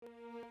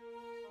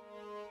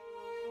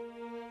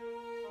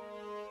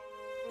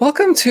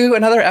Welcome to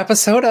another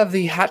episode of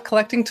the Hat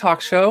Collecting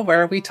Talk Show,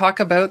 where we talk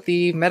about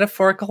the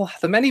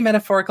many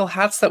metaphorical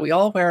hats that we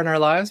all wear in our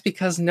lives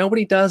because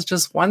nobody does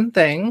just one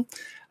thing.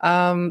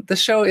 The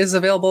show is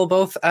available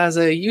both as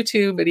a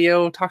YouTube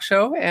video talk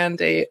show and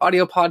a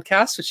audio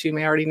podcast, which you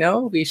may already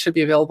know. We should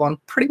be available on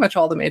pretty much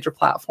all the major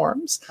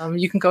platforms.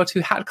 You can go to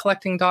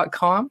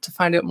hatcollecting.com to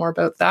find out more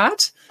about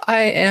that.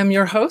 I am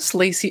your host,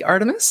 Lacey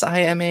Artemis. I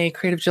am a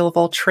creative Jill of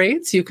all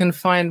trades. You can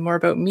find more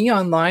about me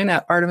online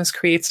at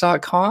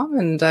artemiscreates.com,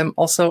 and I'm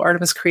also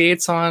Artemis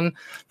Creates on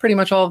pretty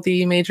much all of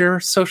the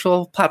major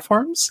social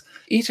platforms.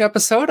 Each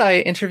episode, I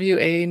interview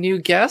a new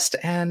guest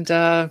and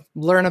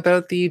learn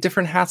about the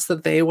different hats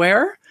that they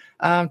wear.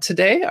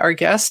 Today, our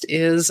guest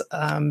is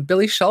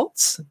Billy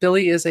Schultz.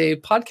 Billy is a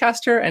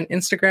podcaster, an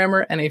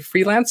Instagrammer, and a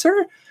freelancer.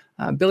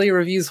 Billy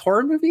reviews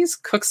horror movies,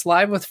 cooks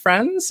live with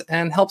friends,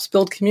 and helps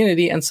build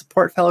community and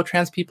support fellow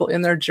trans people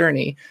in their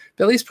journey.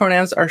 Billy's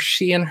pronouns are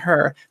she and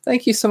her.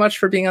 Thank you so much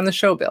for being on the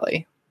show,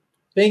 Billy.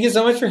 Thank you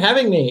so much for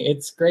having me.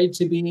 It's great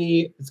to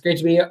be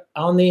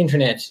on the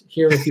internet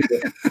here with you.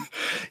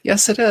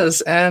 Yes, it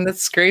is. And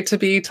it's great to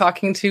be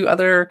talking to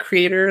other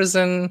creators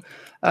and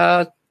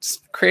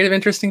creative,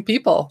 interesting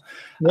people.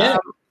 Yeah.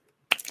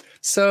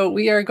 So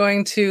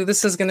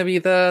this is going to be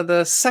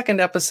the second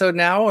episode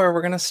now, where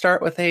we're going to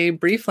start with a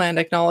brief land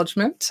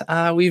acknowledgement.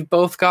 We've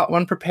both got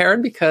one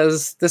prepared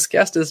because this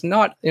guest is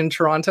not in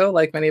Toronto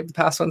like many of the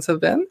past ones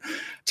have been.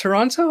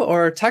 Toronto,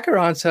 or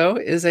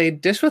Tkaronto, is a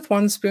dish with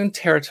one spoon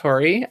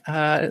territory.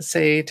 It's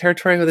a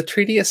territory with a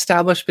treaty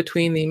established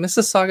between the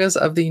Mississaugas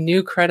of the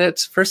New Credit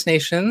First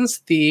Nations,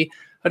 the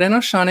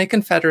Haudenosaunee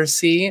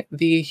Confederacy,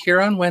 the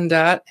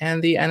Huron-Wendat,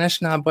 and the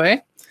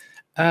Anishinaabe.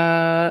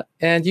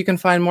 And you can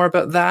find more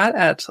about that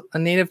at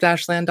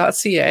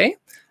native-land.ca.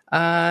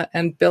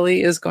 And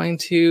Billy is going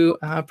to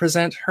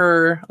present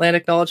her land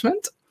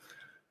acknowledgement.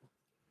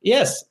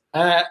 Yes.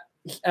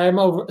 I'm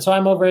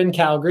over in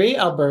Calgary,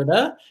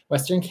 Alberta,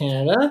 Western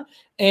Canada.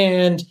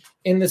 And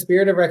in the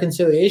spirit of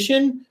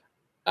reconciliation,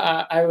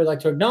 I would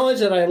like to acknowledge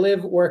that I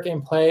live, work,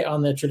 and play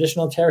on the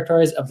traditional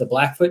territories of the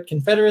Blackfoot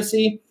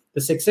Confederacy, the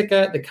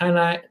Siksika, the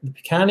Kainai, the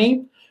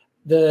Piikani,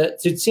 the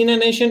Tsuut'ina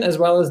Nation, as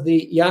well as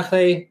the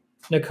Yaq'li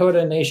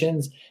Nakota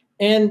Nations,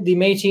 and the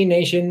Métis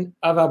Nation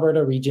of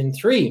Alberta Region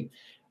 3.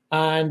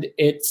 And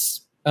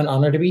it's an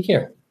honor to be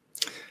here.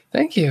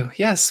 Thank you.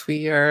 Yes,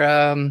 we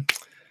are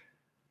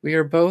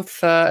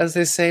both, as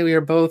they say, we are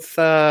both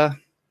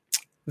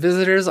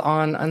visitors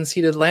on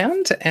unceded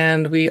land,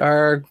 and we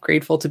are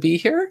grateful to be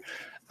here.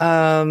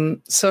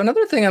 So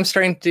another thing I'm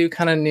starting to do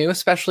kind of new,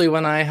 especially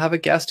when I have a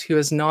guest who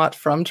is not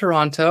from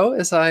Toronto,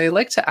 is I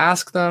like to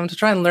ask them to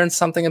try and learn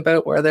something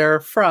about where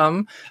they're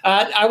from.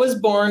 I was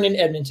born in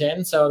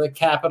Edmonton, so the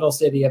capital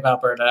city of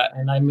Alberta,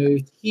 and I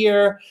moved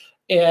here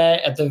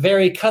at the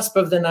very cusp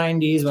of the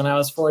 90s when I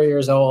was 4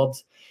 years old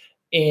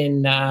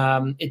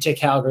to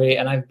Calgary,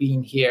 and I've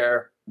been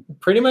here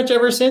pretty much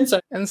ever since.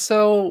 And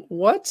so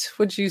what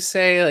would you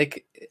say,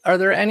 are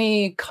there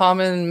any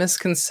common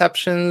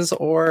misconceptions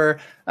or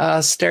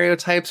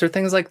stereotypes or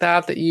things like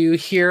that you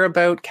hear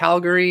about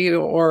Calgary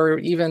or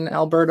even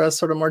Alberta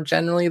sort of more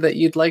generally that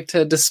you'd like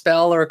to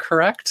dispel or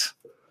correct?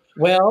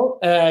 Well,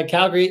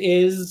 Calgary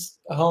is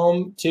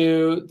home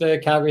to the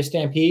Calgary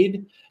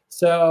Stampede.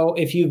 So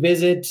if you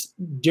visit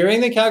during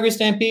the Calgary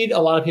Stampede, a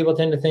lot of people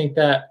tend to think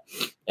that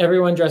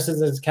everyone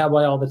dresses as a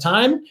cowboy all the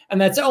time, and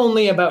that's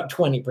only about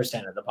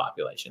 20% of the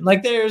population.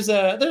 There's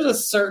a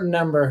certain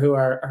number who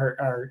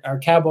are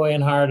cowboy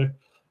and hard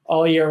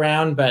all year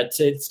round, but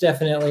it's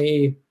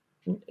definitely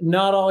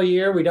not all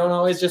year. We don't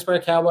always just wear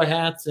cowboy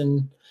hats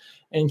and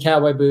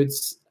cowboy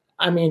boots.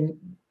 I mean,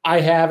 I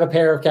have a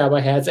pair of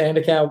cowboy hats and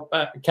a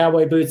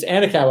cowboy boots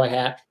and a cowboy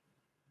hat,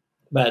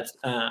 but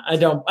I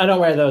don't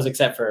wear those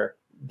except for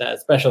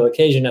that special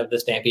occasion of the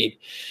Stampede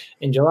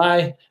in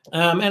July.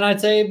 And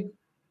I'd say,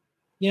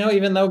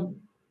 even though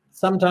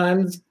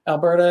sometimes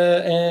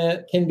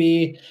Alberta can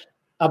be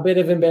a bit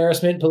of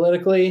embarrassment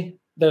politically,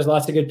 there's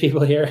lots of good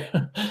people here,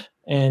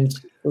 and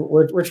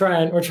we're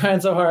trying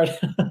so hard.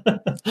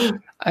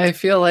 I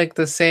feel like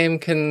the same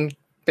can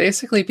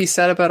basically be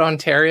said about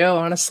Ontario,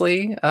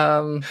 honestly.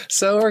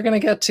 So we're going to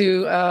get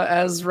to,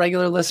 as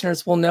regular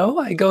listeners will know,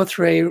 I go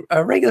through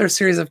a regular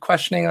series of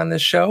questioning on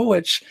this show,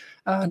 which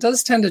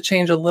does tend to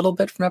change a little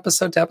bit from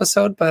episode to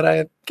episode, but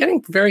I'm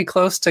getting very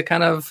close to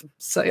kind of,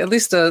 at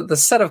least the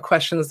set of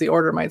questions, the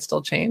order might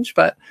still change.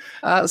 But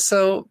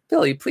so,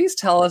 Billy, please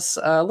tell us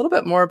a little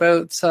bit more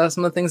about some of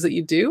the things that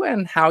you do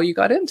and how you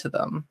got into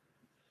them.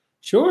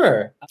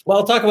 Sure. Well,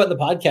 I'll talk about the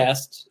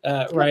podcast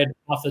right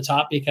off the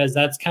top, because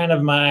that's kind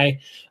of my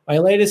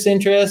latest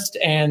interest.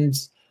 And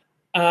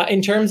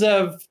in terms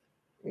of,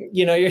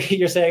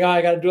 you're saying, oh,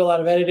 I got to do a lot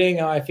of editing.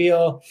 Oh, I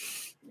feel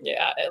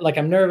like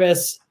I'm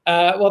nervous.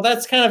 Well,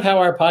 that's kind of how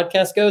our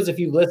podcast goes. If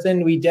you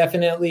listen, we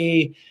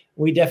definitely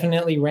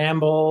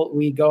ramble.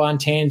 We go on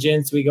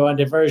tangents. We go on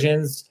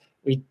diversions.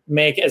 We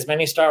make as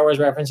many Star Wars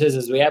references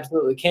as we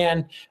absolutely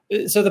can.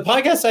 So the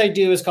podcast I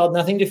do is called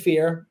Nothing to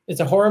Fear. It's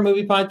a horror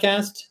movie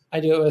podcast.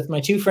 I do it with my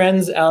two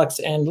friends, Alex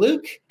and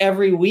Luke.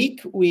 Every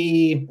week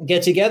we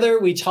get together,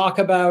 we talk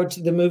about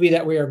the movie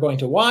that we are going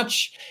to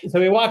watch. So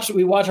we watch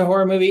a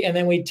horror movie, and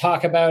then we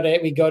talk about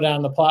it. We go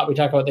down the plot, we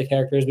talk about the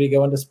characters, we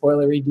go into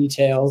spoilery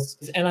details.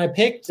 And I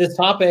picked this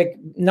topic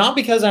not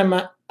because I'm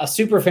a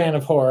super fan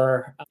of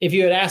horror. If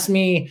you had asked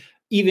me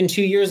even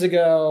 2 years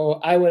ago,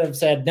 I would have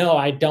said, no,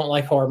 I don't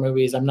like horror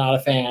movies. I'm not a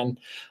fan.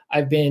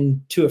 I've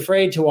been too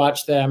afraid to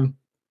watch them.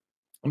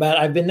 But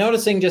I've been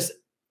noticing, just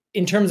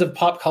in terms of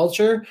pop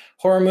culture,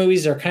 horror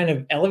movies are kind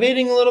of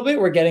elevating a little bit.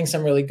 We're getting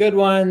some really good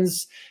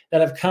ones that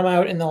have come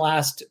out in the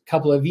last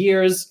couple of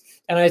years.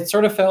 And I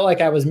sort of felt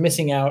like I was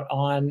missing out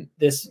on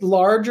this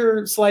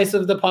larger slice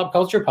of the pop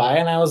culture pie.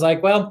 And I was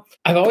like, well,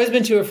 I've always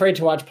been too afraid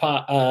to watch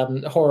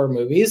horror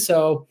movies.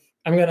 So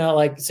I'm going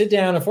to sit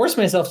down and force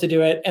myself to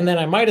do it. And then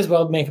I might as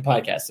well make a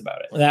podcast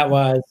about it. That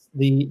was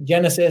the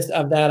genesis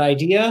of that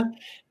idea.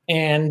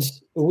 And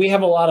we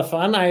have a lot of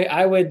fun.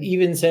 I would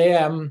even say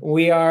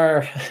we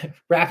are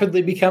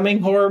rapidly becoming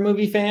horror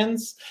movie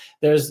fans.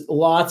 There's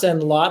lots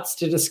and lots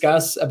to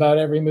discuss about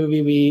every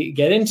movie we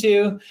get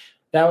into.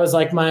 That was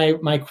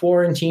my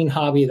quarantine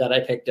hobby that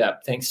I picked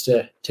up thanks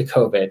to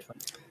COVID.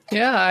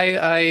 Yeah,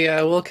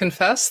 I will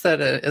confess that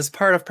as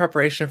part of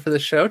preparation for the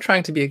show,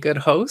 trying to be a good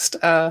host,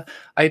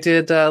 I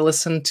did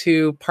listen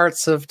to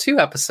parts of 2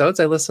 episodes.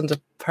 I listened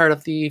to part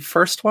of the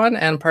first one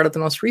and part of the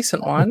most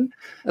recent one.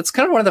 It's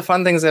kind of one of the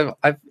fun things.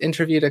 I've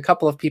interviewed a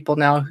couple of people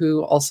now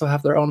who also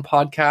have their own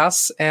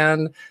podcasts.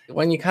 And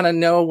when you kind of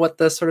know what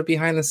the sort of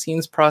behind the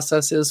scenes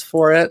process is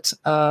for it,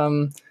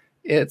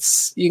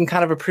 you can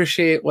kind of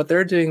appreciate what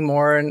they're doing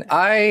more. And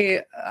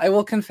I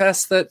will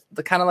confess that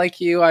the kind of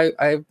like you,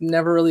 I've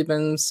never really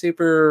been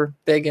super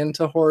big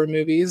into horror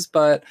movies,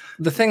 but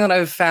the thing that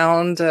I've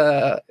found,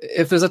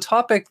 if there's a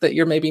topic that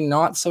you're maybe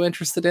not so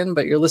interested in,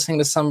 but you're listening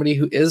to somebody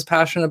who is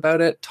passionate about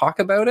it, talk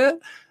about it,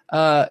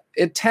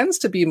 it tends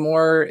to be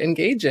more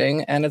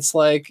engaging. And it's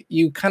like,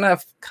 you kind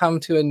of come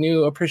to a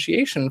new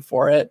appreciation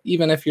for it,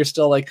 even if you're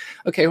still like,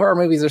 okay, horror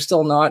movies are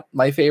still not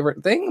my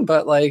favorite thing,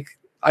 but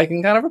I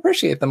can kind of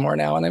appreciate them more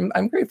now, and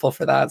I'm grateful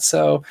for that.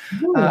 So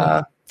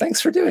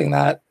thanks for doing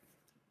that.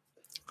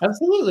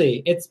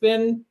 Absolutely. It's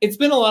been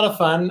a lot of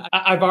fun.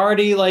 I've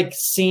already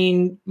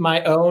seen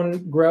my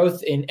own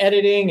growth in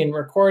editing and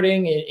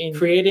recording, in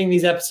creating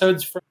these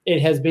episodes.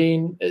 It has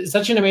been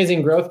such an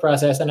amazing growth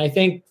process. And I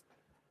think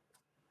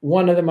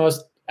one of the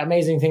most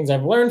amazing things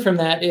I've learned from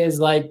that is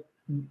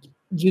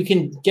you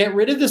can get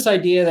rid of this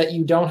idea that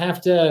you don't have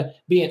to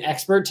be an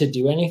expert to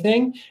do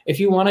anything. If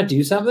you want to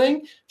do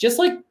something, just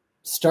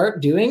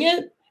start doing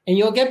it, and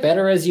you'll get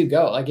better as you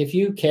go. If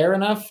you care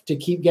enough to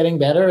keep getting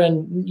better,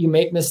 and you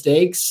make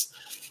mistakes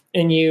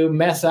and you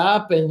mess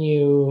up, and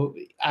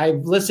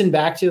I've listened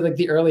back to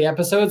the early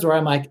episodes where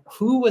I'm like,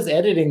 who was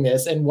editing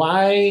this, and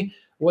why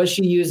was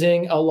she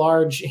using a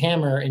large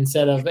hammer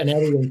instead of an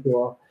editing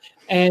tool?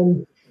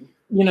 And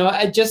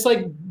I just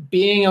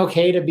being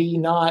okay to be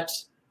not,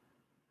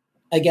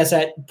 I guess,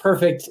 at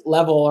perfect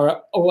level, or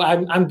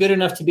I'm good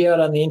enough to be out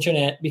on the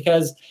internet,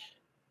 because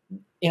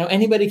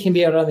anybody can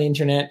be out on the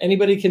internet.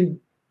 Anybody can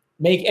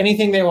make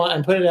anything they want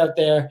and put it out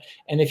there.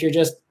 And if you're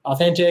just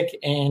authentic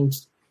and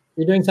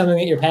you're doing something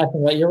that you're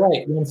passionate about, you're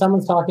right. When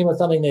someone's talking about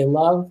something they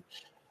love,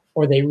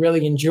 or they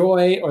really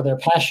enjoy, or they're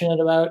passionate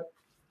about,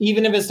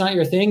 even if it's not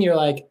your thing, you're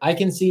like, I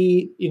can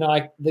see,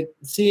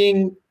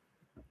 seeing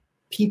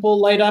people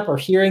light up, or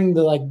hearing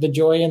the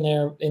joy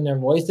in their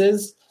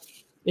voices,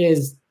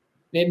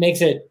 it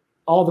makes it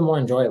all the more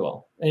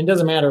enjoyable. And it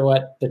doesn't matter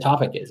what the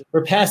topic is.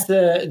 We're past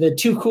the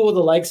too cool to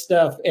like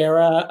stuff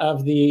era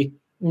of the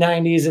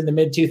 90s and the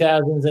mid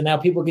 2000s. And now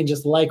people can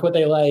just like what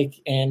they like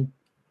and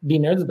be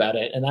nerds about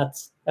it. And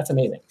that's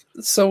amazing.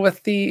 So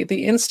with the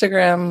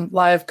Instagram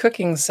live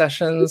cooking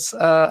sessions,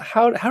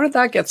 how did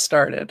that get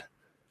started?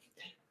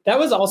 That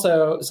was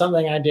also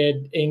something I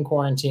did in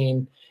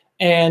quarantine.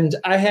 And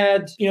I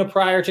had,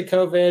 prior to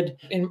COVID,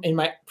 in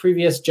my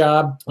previous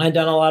job, I'd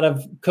done a lot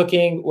of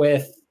cooking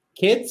with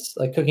kids,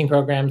 cooking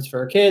programs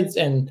for kids.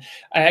 And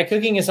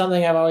cooking is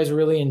something I've always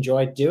really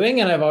enjoyed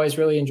doing, and I've always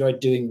really enjoyed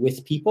doing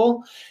with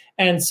people.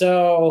 And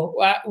so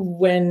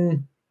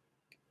when,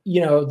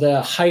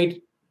 the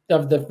height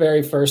of the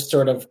very first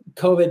sort of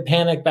COVID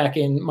panic back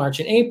in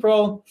March and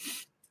April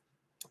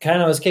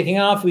kind of was kicking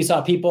off, we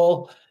saw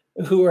people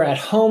who were at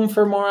home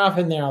for more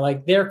often.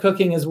 They're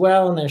cooking as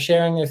well, and they're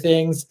sharing their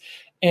things.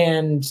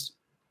 And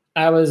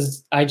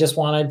I just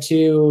wanted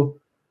to,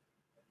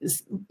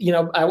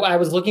 I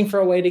was looking for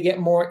a way to get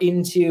more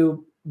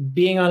into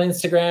being on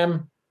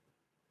Instagram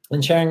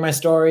and sharing my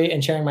story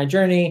and sharing my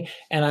journey.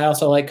 And I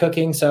also like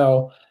cooking.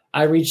 So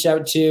I reached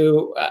out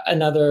to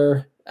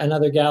another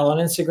gal on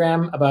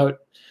Instagram about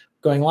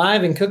going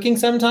live and cooking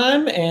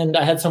sometime. And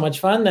I had so much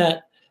fun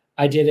that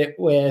I did it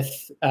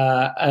with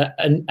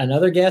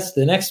another guest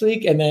the next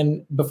week. And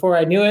then before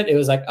I knew it, it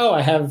was like, oh,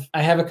 I have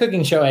a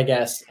cooking show, I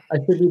guess. I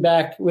should be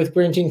back with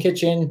Quarantine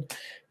Kitchen,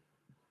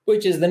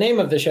 which is the name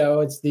of the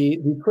show. It's the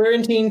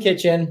Quarantine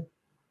Kitchen.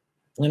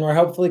 And we're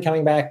hopefully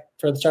coming back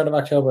for the start of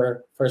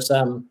October for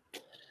some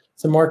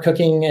more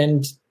cooking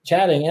and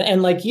chatting.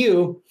 And like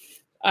you,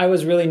 I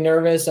was really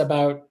nervous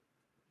about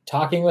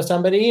talking with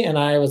somebody, and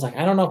I was like,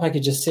 I don't know if I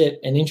could just sit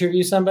and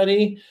interview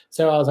somebody.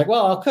 So I was like,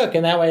 well, I'll cook,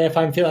 and that way if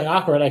I'm feeling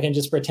awkward, I can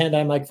just pretend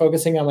I'm like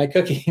focusing on my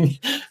cooking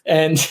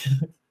and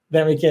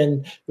then we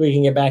can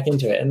get back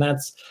into it. And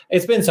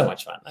it's been so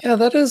much fun. Yeah,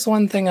 that is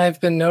one thing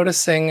I've been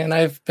noticing, and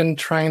I've been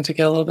trying to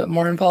get a little bit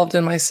more involved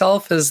in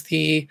myself, is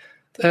the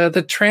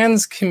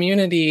trans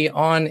community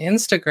on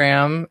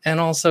Instagram, and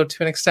also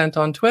to an extent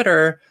on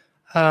Twitter,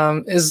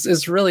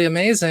 is really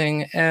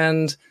amazing.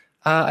 And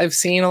I've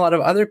seen a lot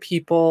of other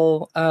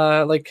people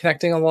like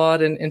connecting a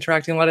lot and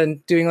interacting a lot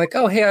and doing like,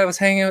 oh, hey, I was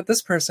hanging out with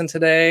this person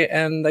today,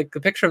 and like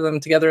a picture of them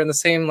together in the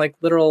same like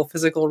literal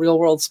physical real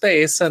world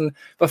space, and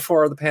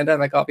before the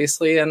pandemic,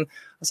 obviously. And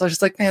so I was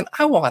just like, man,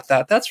 I want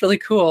that. That's really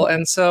cool.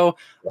 And so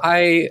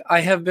I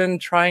have been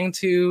trying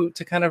to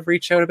kind of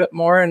reach out a bit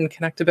more and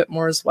connect a bit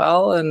more as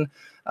well. And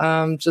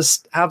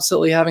just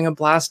absolutely having a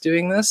blast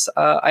doing this.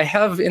 I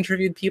have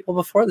interviewed people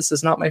before. This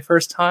is not my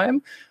first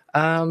time.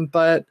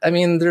 But I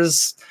mean,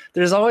 there's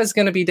always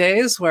going to be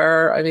days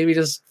where I maybe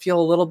just feel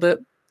a little bit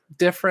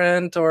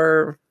different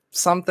or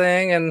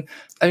something. And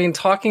I mean,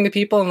 talking to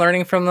people and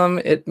learning from them,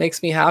 it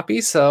makes me happy.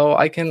 So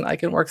I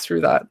can work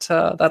through that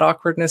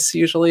awkwardness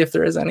usually, if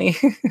there is any.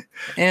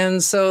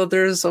 And so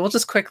we'll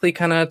just quickly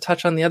kind of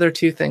touch on the other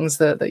two things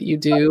that you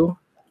do.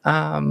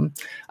 I'm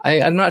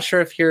not sure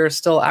if you're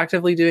still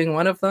actively doing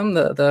one of them,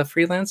 the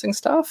freelancing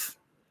stuff.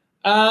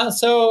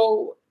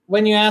 So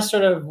when you ask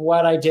sort of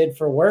what I did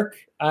for work,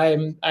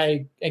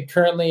 I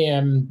currently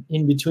am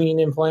in between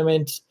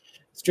employment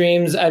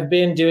streams. I've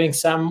been doing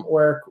some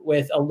work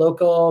with a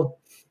local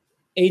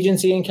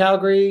agency in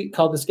Calgary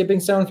called the Skipping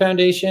Stone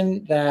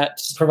Foundation that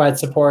provides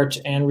support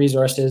and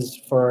resources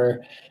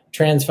for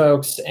trans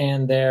folks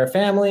and their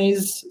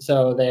families.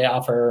 So they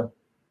offer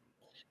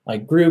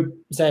like group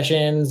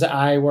sessions.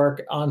 I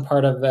work on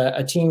part of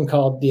a team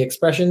called the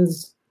expression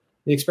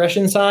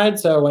side.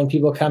 So when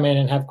people come in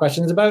and have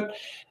questions about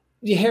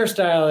the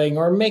hairstyling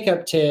or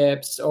makeup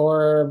tips,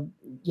 or,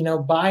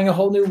 buying a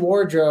whole new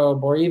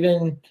wardrobe, or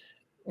even,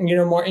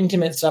 more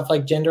intimate stuff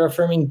like gender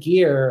affirming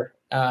gear,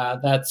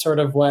 that's sort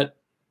of what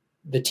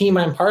the team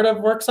I'm part of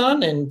works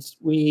on. And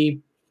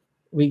we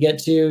get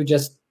to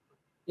just,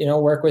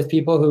 work with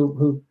people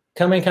who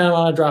come in kind of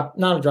on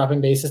not a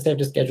drop-in basis. They have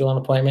to schedule an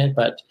appointment,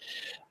 but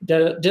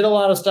did a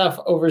lot of stuff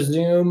over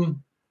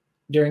Zoom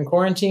during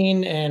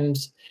quarantine. And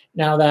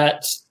now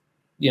that,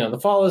 the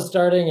fall is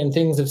starting and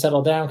things have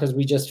settled down, because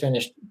we just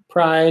finished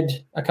Pride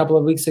a couple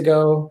of weeks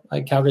ago.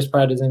 Like Calgary's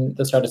Pride is in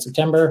the start of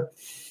September.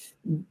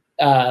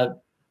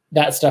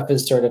 That stuff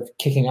is sort of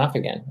kicking off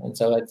again. And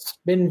so it's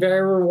been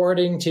very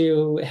rewarding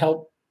to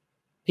help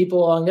people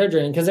along their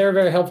journey, because they were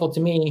very helpful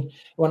to me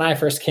when I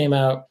first came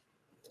out.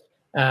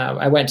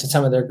 I went to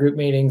some of their group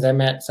meetings. I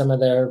met some of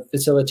their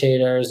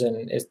facilitators,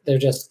 and they're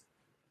just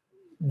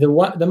the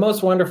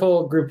most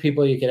wonderful group of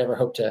people you could ever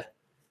hope to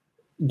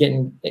get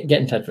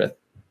in touch with.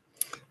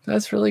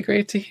 That's really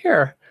great to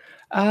hear.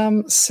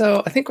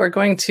 So I think we're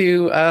going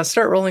to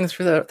start rolling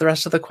through the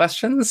rest of the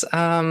questions.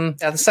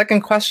 The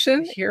second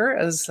question here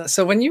is,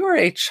 so when you were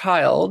a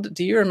child,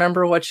 do you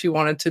remember what you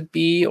wanted to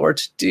be or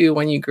to do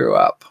when you grew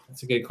up?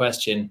 That's a good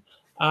question.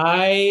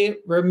 I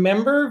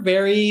remember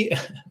very,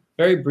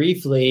 very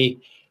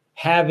briefly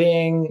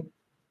having,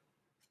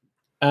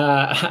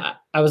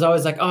 I was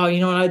always like, oh,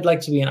 I'd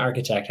like to be an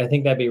architect. I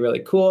think that'd be really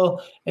cool.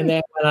 And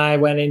then when I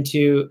went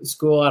into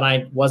school and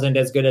I wasn't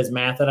as good as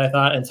math that I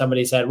thought, and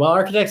somebody said, well,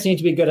 architects need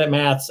to be good at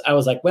maths, I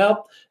was like,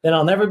 well, then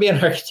I'll never be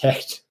an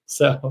architect.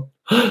 So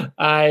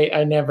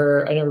I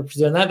never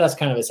pursued that. That's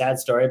kind of a sad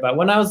story. But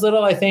when I was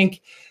little, I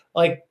think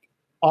like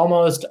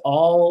almost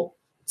all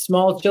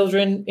small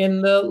children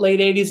in the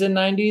late 80s and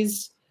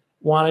 90s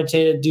wanted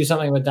to do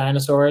something with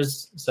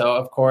dinosaurs. So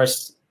of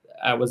course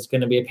I was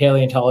going to be a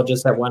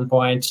paleontologist at one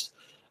point.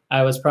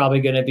 I was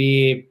probably going to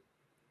be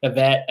a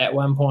vet at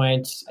one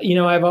point.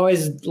 I've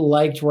always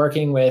liked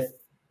working with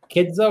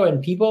kids, though,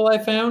 and people, I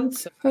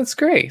found. That's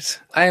great.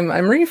 I'm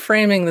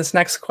reframing this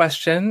next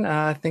question.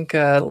 I think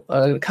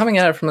coming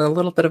at it from a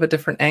little bit of a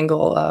different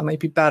angle might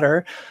be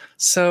better.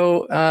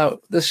 So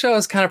the show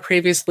is kind of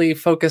previously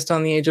focused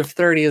on the age of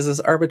 30 as this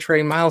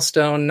arbitrary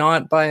milestone,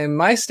 not by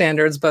my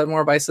standards, but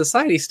more by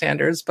society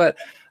standards. But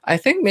I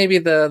think maybe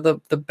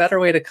the better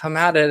way to come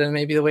at it, and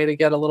maybe the way to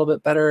get a little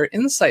bit better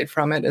insight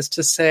from it, is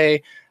to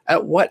say,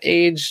 at what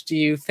age do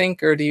you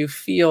think, or do you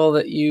feel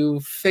that you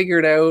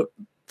figured out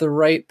the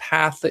right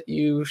path that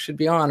you should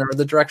be on, or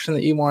the direction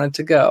that you wanted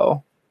to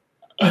go?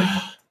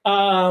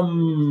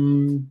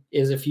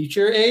 Is a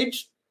future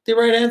age the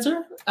right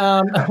answer?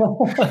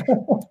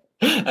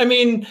 I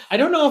mean, I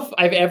don't know if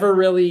I've ever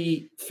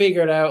really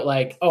figured out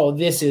like, oh,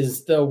 this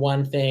is the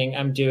one thing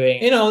I'm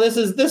doing. This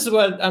is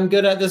what I'm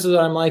good at. This is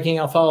what I'm liking.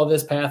 I'll follow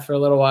this path for a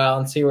little while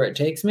and see where it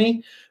takes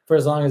me, for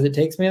as long as it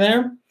takes me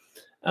there.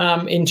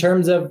 In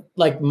terms of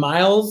like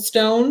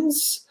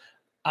milestones,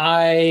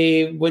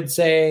 I would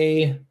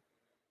say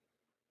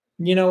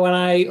when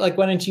I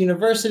went into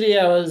university,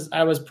 I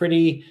was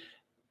pretty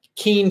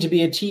keen to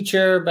be a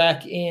teacher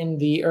back in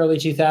the early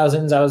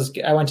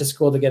 2000s. I went to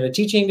school to get a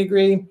teaching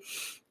degree,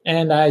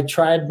 and I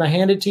tried my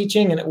hand at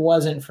teaching, and it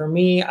wasn't for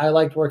me. I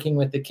liked working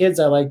with the kids.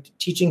 I liked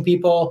teaching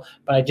people,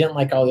 but I didn't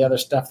like all the other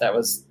stuff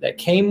that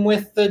came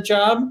with the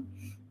job.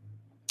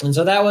 And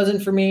so that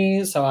wasn't for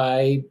me. So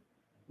I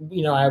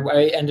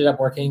ended up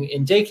working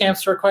in day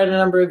camps for quite a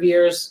number of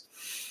years.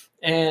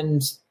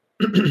 And,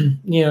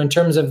 in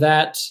terms of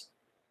that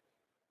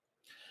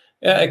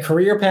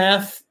career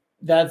path,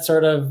 that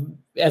sort of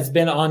has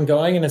been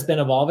ongoing, and it's been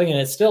evolving, and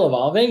it's still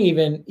evolving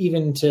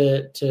even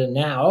to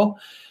now.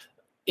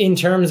 In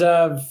terms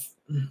of,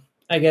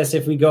 I guess,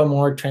 if we go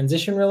more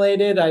transition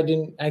related,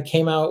 I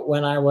came out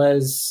when I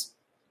was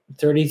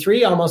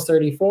 33, almost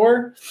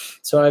 34.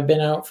 So I've been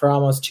out for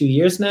almost 2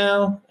 years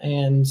now.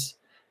 And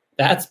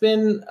that's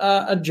been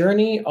a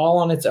journey all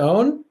on its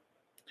own.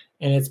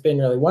 And it's been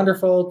really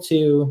wonderful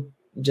to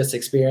just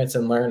experience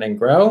and learn and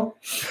grow.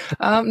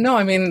 No,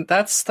 I mean,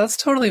 that's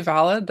totally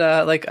valid.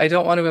 I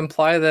don't want to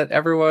imply that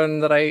everyone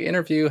that I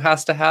interview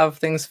has to have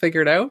things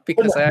figured out,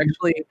 because that's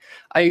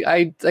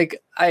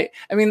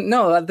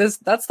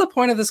the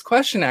point of this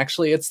question.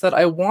 Actually, it's that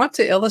I want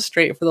to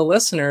illustrate for the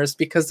listeners,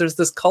 because there's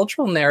this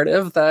cultural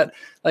narrative that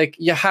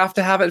you have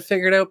to have it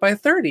figured out by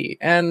 30.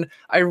 And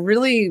I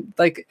really,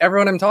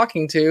 everyone I'm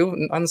talking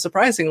to,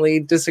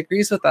 unsurprisingly,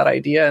 disagrees with that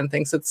idea and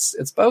thinks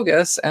it's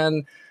bogus.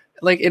 And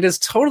it is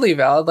totally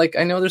valid.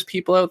 I know there's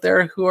people out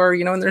there who are,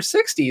 in their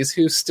 60s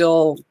who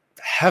still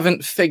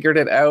haven't figured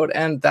it out,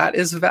 and that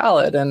is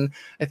valid. And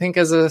I think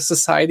as a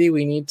society,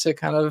 we need to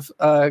kind of,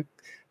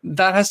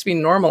 that has to be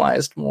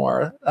normalized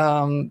more,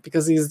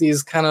 because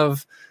these kind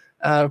of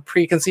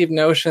preconceived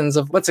notions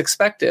of what's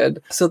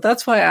expected. So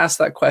that's why I asked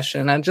that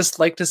question. I'd just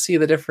like to see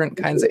the different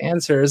kinds of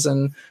answers.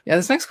 And yeah,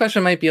 this next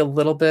question might be a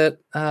little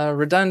bit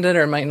redundant,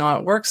 or might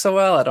not work so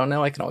well. I don't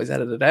know. I can always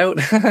edit it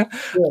out.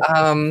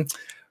 Yeah.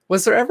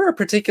 Was there ever a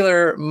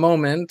particular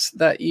moment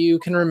that you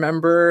can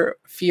remember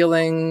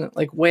feeling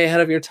way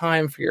ahead of your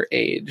time for your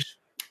age?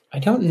 I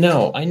don't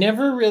know. I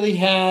never really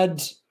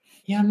had.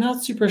 Yeah, I'm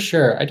not super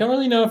sure. I don't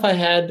really know if I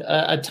had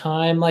a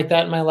time like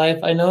that in my life.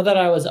 I know that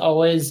I was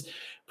always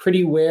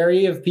pretty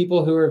wary of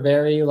people who were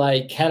very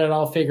had it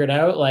all figured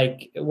out.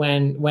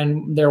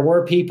 When there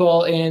were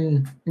people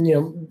in,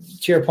 to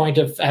your point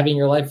of having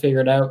your life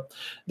figured out,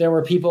 there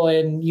were people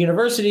in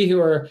university who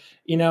were,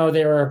 they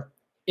were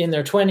in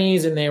their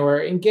 20s and they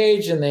were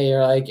engaged, and they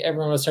are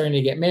everyone was starting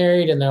to get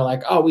married, and they're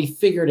like, oh, we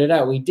figured it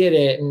out, we did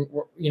it, and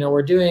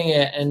we're doing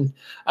it. And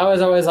I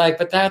was always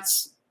but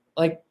that's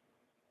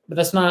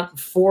not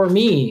for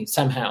me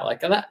somehow.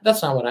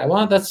 That's not what I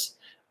want. That's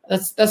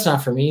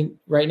not for me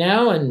right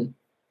now. And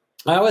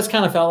I always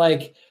kind of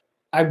felt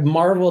I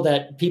marveled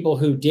at people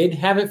who did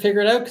have it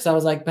figured out, because I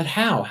was but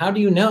how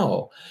do you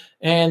know?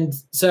 And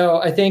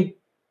so I think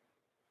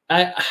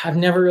I've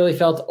never really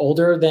felt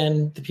older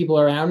than the people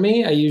around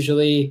me.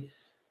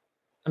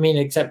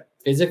 Except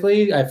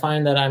physically, I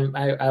find that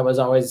I was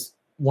always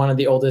one of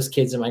the oldest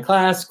kids in my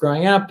class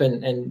growing up,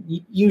 and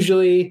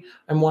usually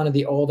I'm one of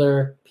the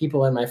older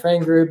people in my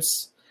friend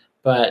groups.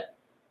 But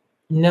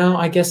no,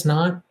 I guess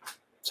not.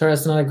 Sorry,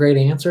 that's not a great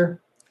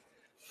answer.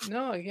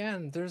 No,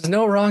 again, there's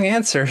no wrong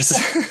answers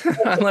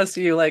unless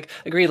you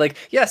agree.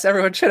 Yes,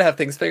 everyone should have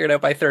things figured out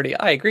by 30.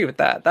 I agree with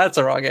that. That's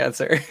a wrong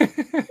answer.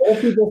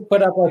 If people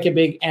put up a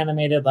big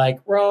animated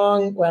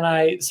wrong when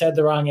I said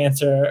the wrong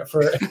answer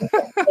for.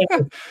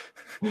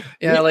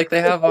 Yeah, they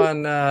have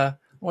on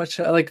what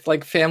show,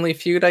 Family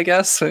Feud, I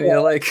guess.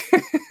 Yeah.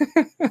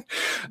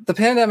 The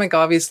pandemic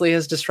obviously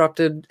has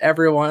disrupted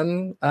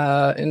everyone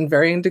in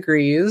varying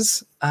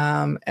degrees,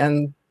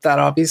 and that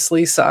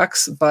obviously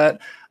sucks.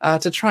 But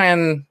to try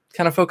and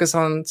kind of focus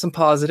on some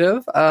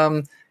positive,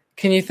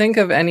 can you think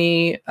of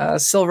any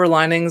silver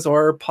linings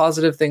or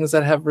positive things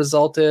that have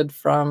resulted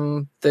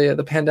from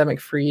the pandemic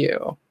for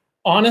you?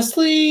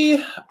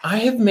 Honestly, I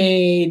have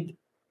made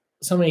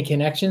so many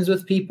connections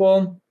with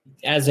people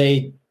as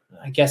a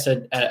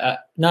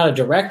not a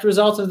direct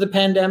result of the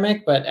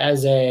pandemic, but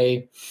as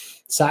a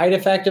side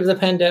effect of the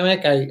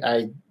pandemic.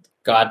 I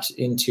got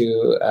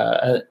into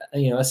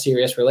a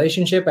serious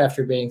relationship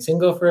after being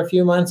single for a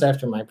few months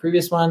after my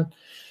previous one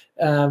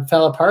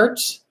fell apart.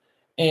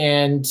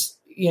 And,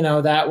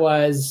 that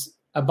was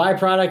a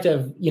byproduct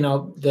of,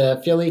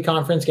 the Philly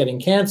conference getting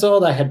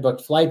canceled. I had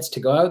booked flights to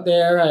go out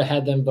there. I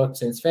had them booked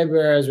since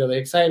February. I was really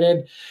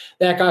excited.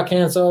 That got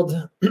canceled.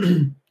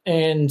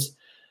 And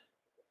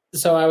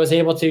so I was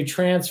able to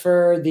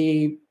transfer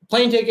the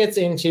plane tickets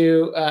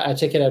into a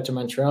ticket out to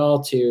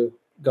Montreal to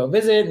go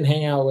visit and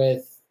hang out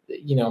with,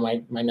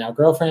 my now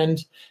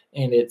girlfriend.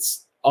 And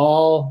it's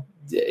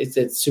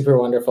super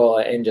wonderful.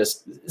 And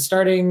just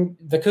starting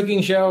the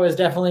cooking show is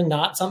definitely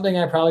not something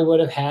I probably would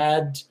have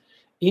had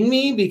in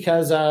me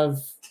because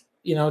of,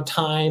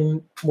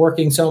 time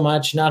working so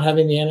much, not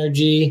having the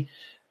energy,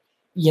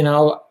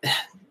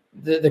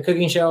 the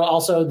cooking show.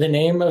 Also, the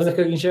name of the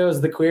cooking show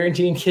is the Queer and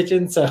Teen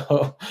Kitchen.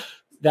 So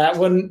that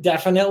wouldn't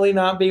definitely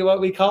not be what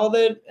we called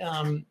it.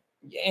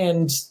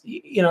 and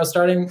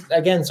starting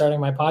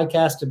my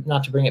podcast,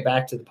 not to bring it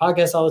back to the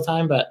podcast all the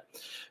time, but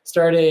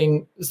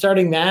starting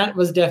that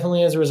was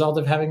definitely as a result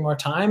of having more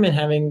time and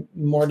having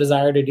more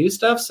desire to do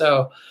stuff.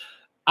 So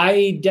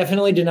I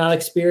definitely did not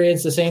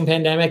experience the same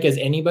pandemic as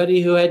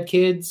anybody who had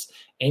kids,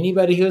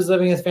 anybody who was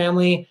living with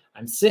family.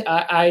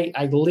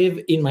 I live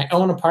in my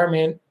own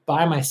apartment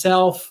by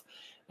myself.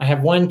 I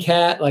have one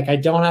cat. Like, I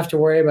don't have to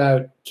worry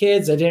about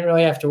kids. I didn't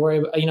really have to worry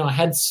about, I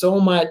had so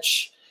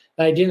much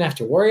that I didn't have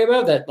to worry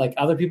about that like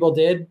other people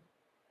did.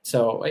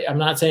 So I'm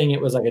not saying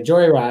it was like a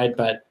joyride,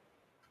 but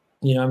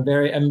I'm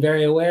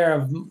very aware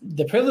of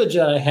the privilege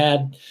that I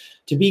had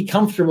to be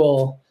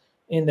comfortable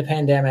in the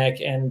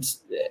pandemic, and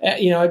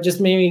it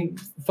just made me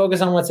focus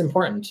on what's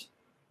important.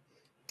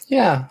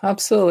 Yeah,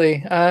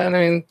 absolutely. And I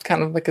mean,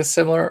 kind of like a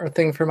similar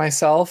thing for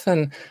myself,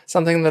 and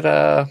something that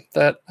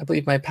I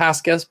believe my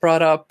past guest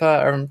brought up,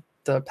 or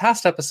the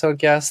past episode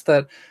guest,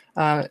 that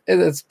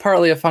it's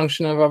partly a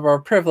function of our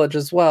privilege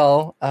as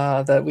well,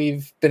 that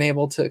we've been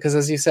able to, because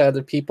as you said,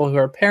 the people who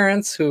are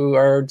parents who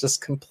are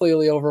just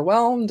completely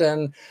overwhelmed,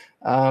 and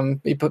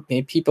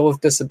people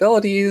with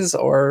disabilities,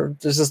 or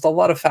there's just a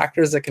lot of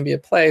factors that can be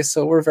at play.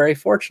 So we're very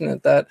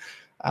fortunate that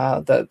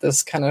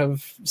this kind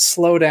of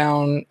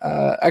slowdown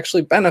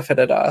actually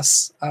benefited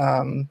us.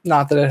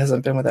 Not that it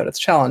hasn't been without its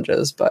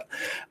challenges, but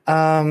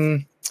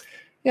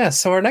yeah.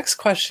 So our next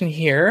question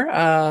here: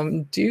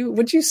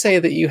 would you say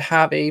that you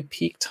have a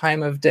peak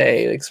time of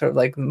day, like sort of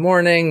like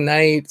morning,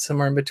 night,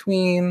 somewhere in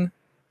between?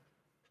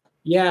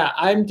 Yeah,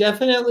 I'm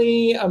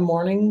definitely a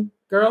morning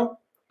girl.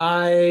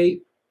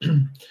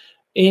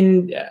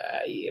 In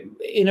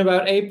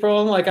about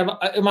April, like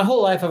my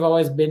whole life, I've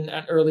always been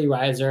an early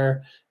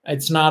riser.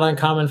 It's not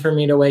uncommon for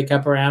me to wake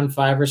up around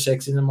 5 or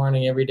 6 in the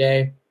morning every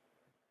day.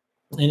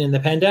 And in the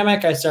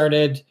pandemic, I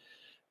started,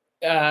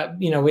 I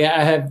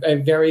have a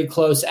very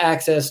close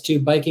access to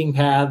biking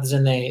paths,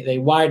 and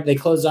they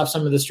closed off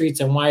some of the streets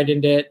and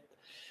widened it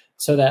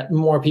so that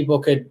more people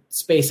could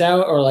space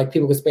out, or like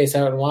people could space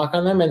out and walk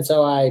on them. And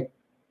so I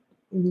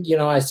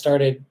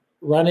started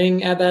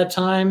running at that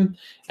time.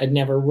 I'd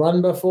never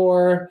run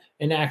before,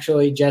 and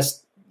actually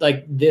just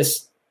like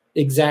this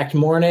exact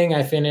morning,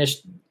 I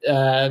finished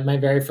my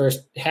very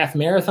first half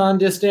marathon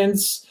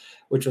distance,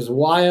 which was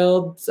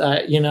wild,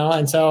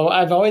 and so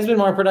I've always been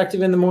more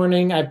productive in the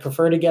morning. I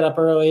prefer to get up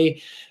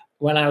early.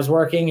 When I was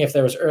working, if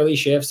there was early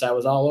shifts, I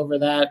was all over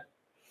that.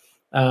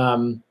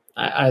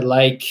 I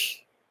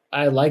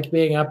like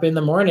being up in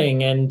the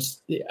morning, and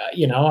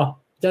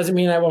doesn't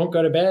mean I won't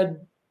go to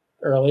bed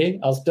early.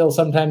 I'll still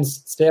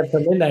sometimes stay up till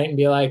midnight and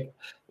be like,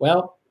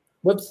 well,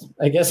 whoops,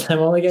 I guess I'm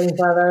only getting 5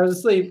 hours of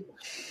sleep.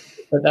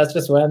 But that's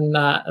just when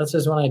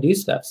I do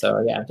stuff.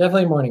 So yeah,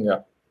 definitely morning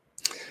girl.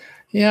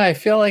 Yeah, I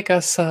feel like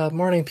us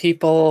morning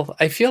people,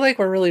 I feel like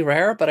we're really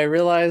rare, but I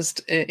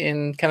realized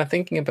in kind of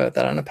thinking about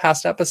that on a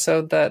past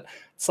episode that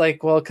it's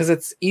like, well, because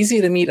it's easy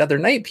to meet other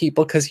night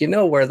people because you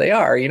know where they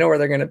are, you know where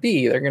they're going to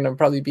be. They're going to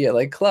probably be at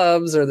like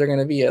clubs, or they're going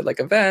to be at like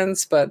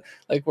events, but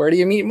like, where do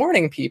you meet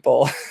morning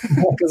people?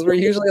 Because we're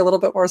usually a little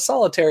bit more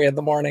solitary in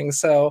the morning.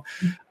 So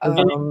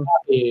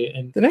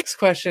the next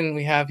question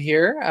we have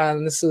here,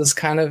 this is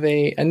kind of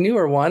a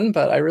newer one,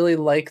 but I really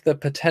like the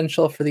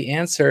potential for the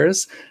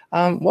answers.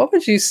 What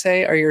would you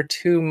say are your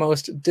two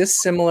most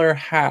dissimilar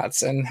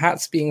hats, and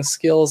hats being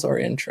skills or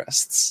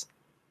interests?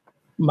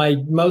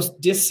 My most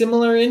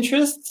dissimilar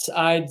interests,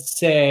 I'd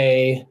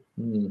say,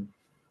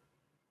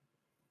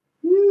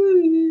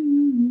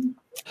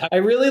 I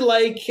really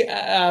like,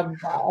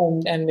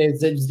 and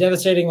it's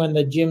devastating when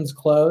the gyms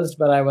closed,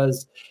 but I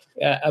was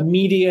a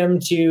medium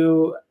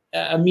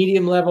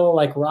level,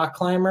 like rock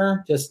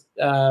climber, just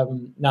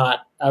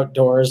not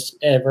outdoors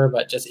ever,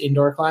 but just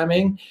indoor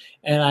climbing.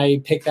 And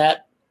I picked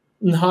that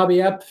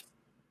hobby up.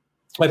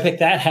 I picked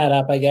that hat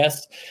up, I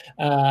guess,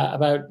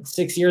 about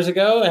 6 years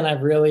ago, and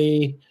I've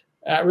really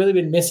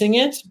been missing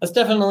it. It's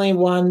definitely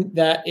one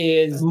that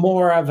is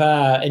more of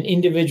an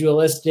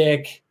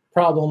individualistic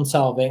problem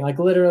solving. Like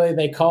literally,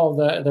 they call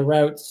the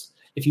routes,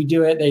 if you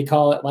do it, they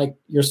call it like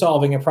you're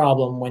solving a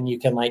problem when you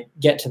can like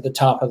get to the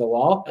top of the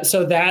wall.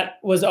 So that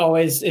was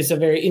always, it's a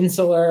very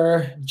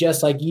insular,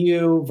 just like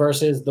you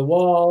versus the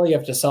wall. You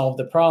have to solve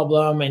the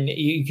problem, and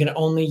you can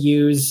only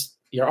use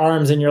your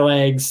arms and your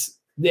legs,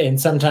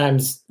 and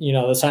sometimes,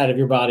 the side of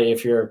your body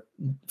if you're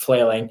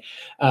flailing,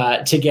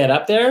 to get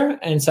up there.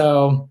 And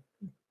so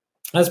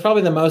that's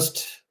probably the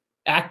most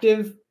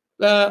active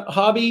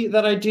hobby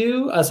that I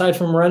do, aside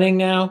from running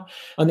now.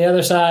 On the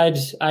other side,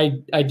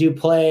 I do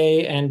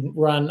play and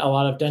run a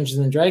lot of Dungeons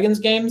and Dragons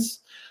games.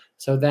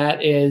 So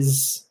that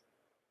is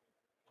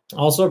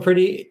also a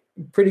pretty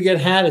good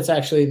hat. It's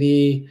actually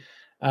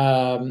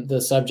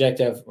the subject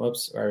of,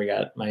 where we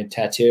got my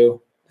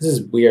tattoo. This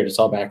is weird. It's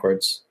all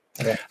backwards.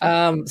 Okay.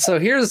 So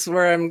here's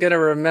where I'm going to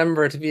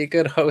remember to be a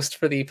good host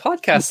for the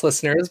podcast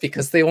listeners,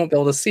 because they won't be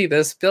able to see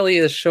this. Billy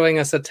is showing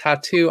us a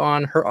tattoo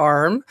on her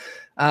arm,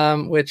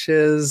 which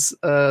is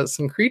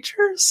some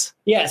creatures.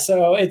 Yeah,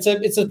 so it's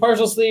a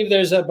partial sleeve.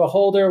 There's a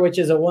beholder, which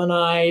is a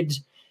one-eyed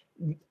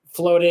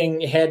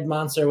floating head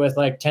monster with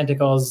like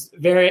tentacles.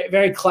 Very,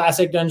 very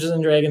classic Dungeons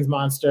and Dragons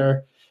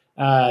monster.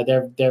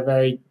 They're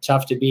very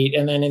tough to beat.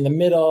 And then in the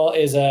middle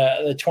is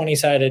the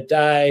 20-sided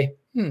die,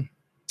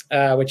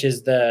 which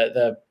is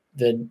the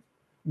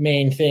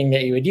main thing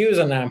that you would use.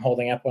 And now I'm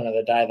holding up one of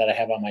the die that I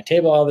have on my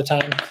table all the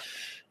time.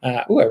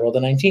 I rolled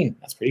a 19.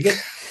 That's pretty good.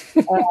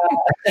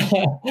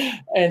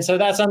 And so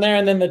that's on there.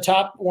 And then the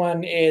top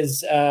one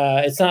is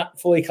it's not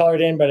fully colored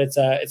in, but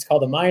it's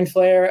called a Mind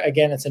Flayer.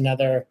 Again, it's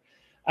another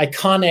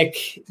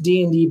iconic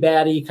D&D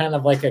baddie, kind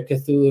of like a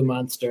Cthulhu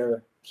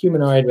monster,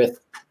 humanoid with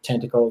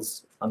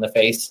tentacles on the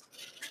face.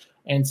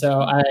 And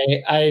so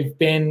I've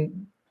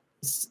been,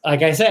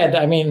 like I said,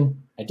 I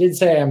mean, I did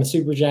say I'm a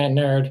super giant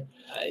nerd,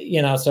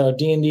 so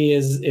D&D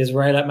is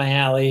right up my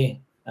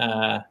alley.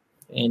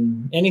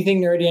 And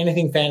anything nerdy,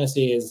 anything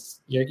fantasy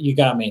you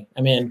got me.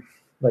 I'm in.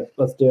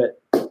 Let's do it.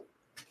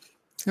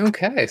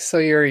 Okay, so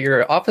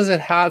your opposite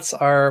hats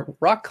are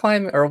rock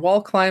climbing or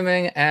wall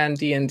climbing and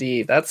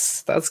D&D.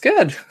 That's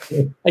good.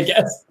 I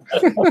guess.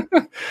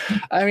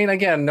 I mean,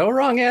 again, no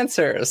wrong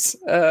answers.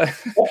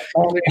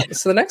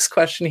 So the next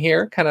question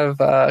here, kind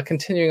of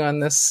continuing on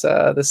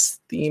this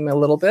theme a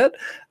little bit.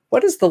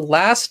 What is the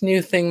last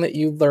new thing that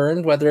you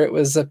learned, whether it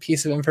was a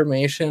piece of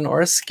information or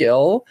a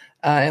skill?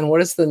 And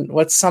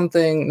what's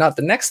something, not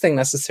the next thing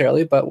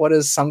necessarily, but what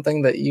is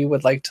something that you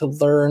would like to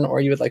learn or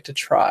you would like to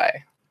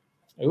try?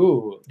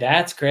 Ooh,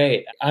 that's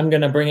great. I'm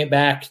going to bring it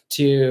back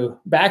to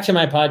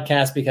my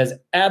podcast, because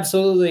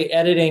absolutely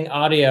editing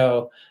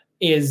audio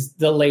is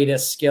the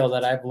latest skill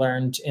that I've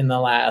learned in the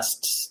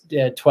last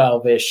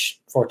 12-ish,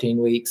 14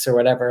 weeks or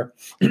whatever.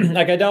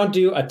 Like, I don't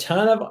do a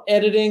ton of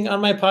editing on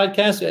my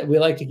podcast. We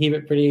like to keep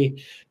it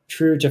pretty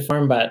true to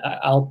form, but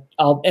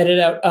I'll edit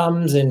out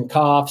ums and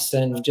coughs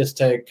and just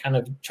to kind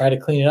of try to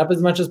clean it up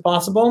as much as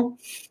possible.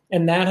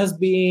 And that has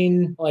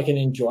been like an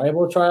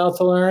enjoyable trial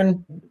to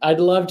learn. I'd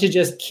love to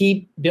just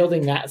keep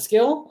building that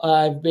skill.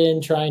 I've been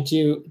trying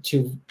to,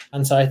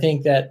 and so I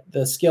think that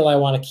the skill I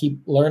want to keep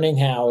learning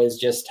is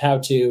just how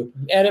to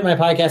edit my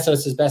podcast so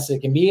it's as best as it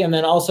can be. And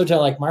then also to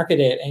like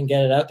market it and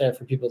get it out there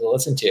for people to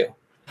listen to.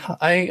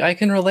 I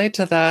can relate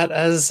to that,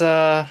 as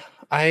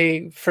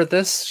for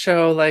this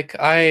show, like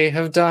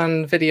I've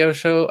done a video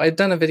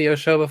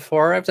show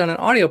before. I've done an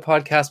audio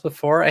podcast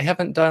before. I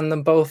haven't done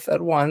them both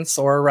at once,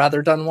 or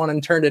rather done one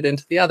and turned it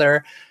into the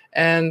other.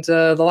 And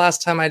the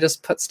last time I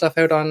just put stuff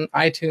out on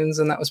iTunes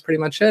and that was pretty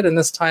much it. And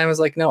this time I was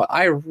like, no,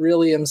 I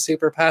really am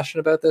super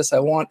passionate about this. I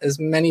want as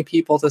many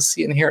people to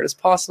see and hear it as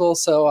possible.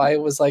 So I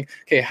was like,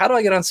 okay, how do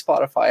I get on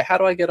Spotify? How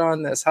do I get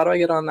on this? How do I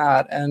get on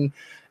that? And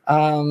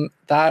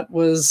that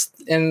was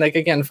in, like,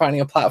 again,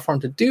 finding a platform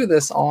to do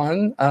this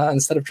on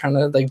instead of trying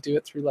to like do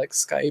it through like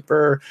Skype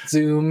or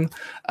Zoom.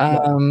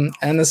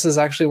 And this has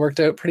actually worked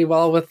out pretty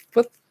well with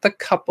a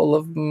couple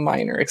of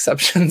minor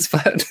exceptions,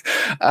 but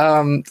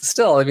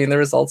still, I mean, the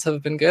results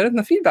have been good and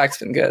the feedback's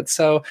been good.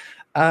 So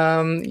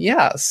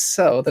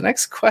so the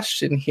next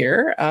question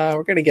here,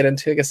 we're going to get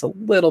into, I guess, a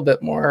little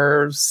bit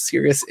more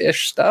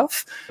serious-ish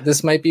stuff.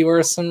 This might be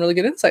where some really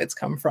good insights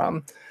come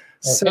from.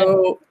 Okay.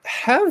 So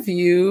have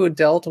you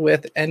dealt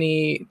with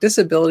any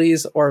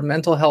disabilities or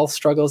mental health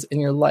struggles in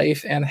your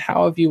life, and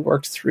how have you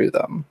worked through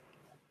them?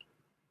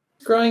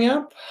 Growing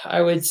up,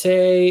 I would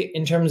say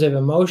in terms of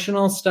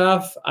emotional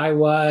stuff, I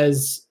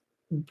was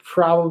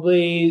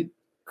probably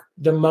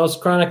the most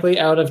chronically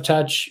out of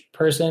touch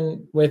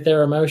person with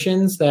their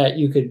emotions that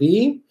you could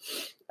be,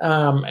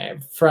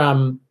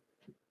 from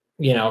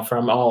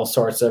all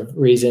sorts of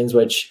reasons,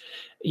 which,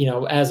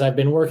 as I've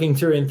been working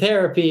through in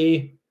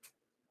therapy,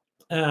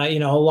 a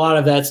lot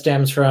of that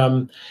stems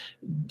from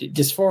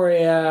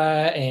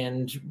dysphoria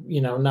and,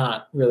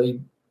 not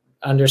really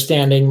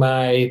understanding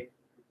my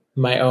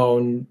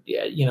own,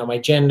 my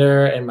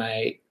gender and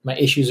my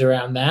issues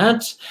around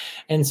that.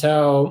 And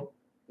so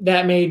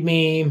that made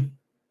me,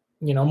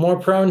 more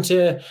prone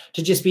to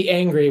just be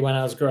angry when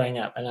I was growing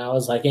up. And I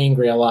was like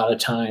angry a lot of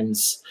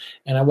times,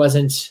 and I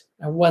wasn't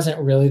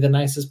really the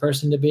nicest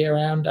person to be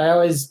around. I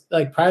always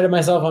like prided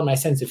myself on my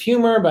sense of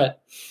humor,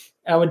 but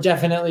I would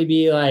definitely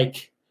be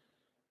like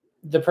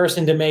the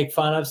person to make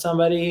fun of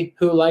somebody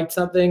who liked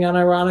something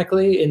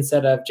unironically,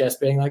 instead of just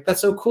being like,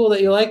 that's so cool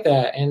that you like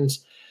that. And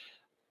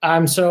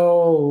I'm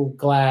so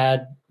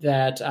glad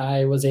that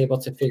I was able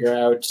to figure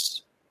out,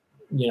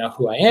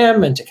 who I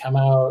am, and to come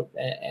out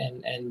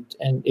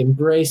and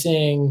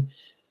embracing,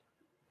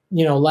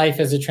 life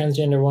as a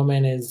transgender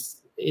woman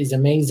is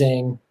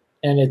amazing.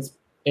 And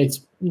it's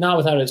not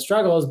without its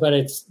struggles, but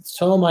it's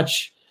so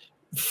much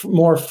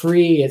more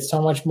free. It's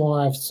so much more,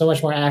 I have so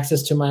much more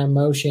access to my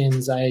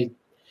emotions. I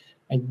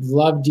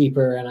love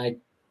deeper and I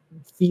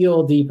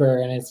feel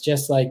deeper, and it's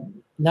just like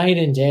night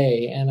and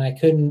day. And I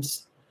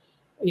couldn't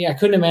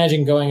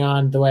imagine going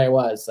on the way I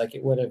was. Like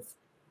it would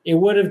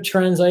have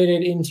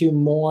translated into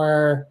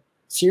more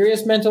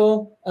serious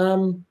mental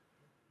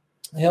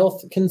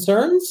health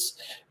concerns,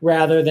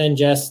 rather than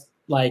just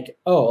like,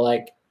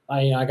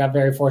 I got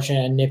very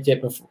fortunate and nipped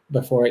it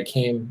before it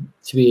came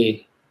to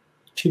be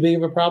too big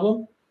of a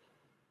problem.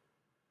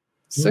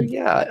 So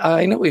yeah,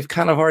 I know we've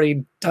kind of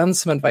already done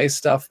some advice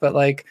stuff, but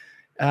like,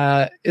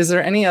 is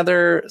there any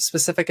other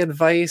specific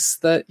advice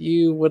that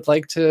you would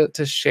like to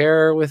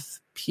share with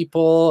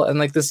people? And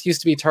like, this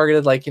used to be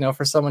targeted, like,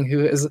 for someone who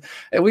is,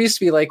 it used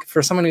to be like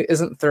for someone who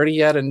isn't 30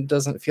 yet and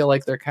doesn't feel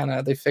like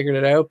they figured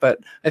it out. But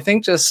I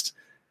think just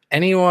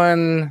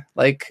anyone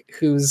like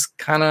who's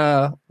kind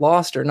of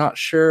lost or not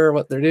sure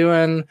what they're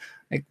doing,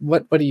 like,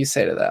 what do you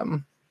say to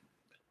them?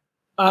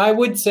 I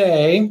would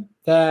say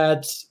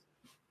that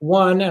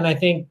one, and I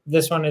think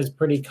this one is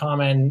pretty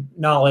common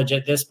knowledge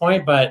at this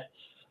point, but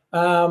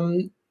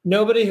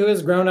nobody who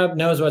has grown up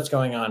knows what's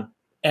going on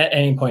at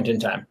any point in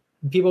time.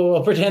 People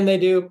will pretend they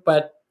do,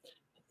 but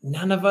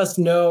none of us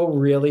know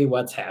really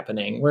what's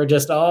happening. We're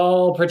just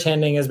all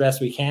pretending as best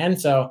we can.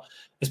 So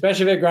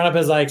especially if a grown up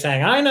is like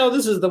saying, I know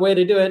this is the way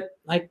to do it.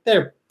 Like,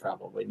 they're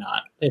probably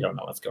not. They don't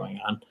know what's going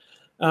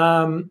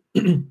on.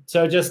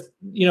 So just,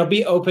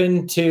 be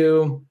open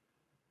to,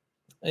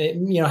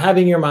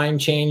 having your mind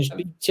changed.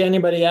 To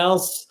anybody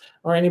else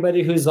or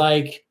anybody who's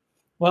like,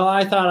 well,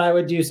 I thought I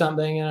would do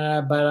something,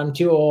 but I'm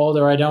too old,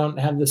 or I don't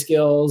have the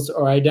skills,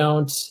 or I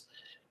don't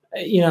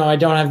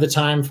have the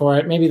time for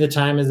it. Maybe the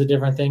time is a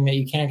different thing that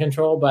you can't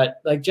control, but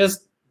like,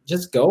 just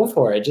go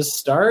for it. Just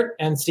start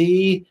and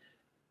see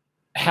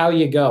how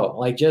you go.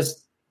 Like,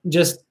 just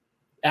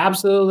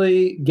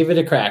absolutely give it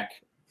a crack.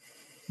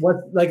 What,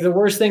 like, the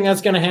worst thing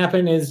that's going to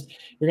happen is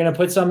you're going to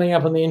put something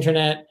up on the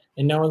internet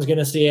and no one's going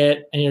to see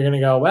it. And you're going to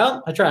go,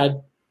 well, I tried.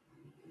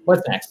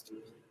 What's next?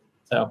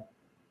 So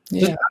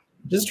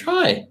just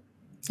try.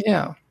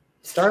 Yeah.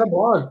 Start a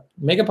blog,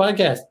 make a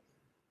podcast,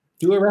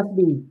 do a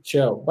recipe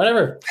show,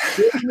 whatever.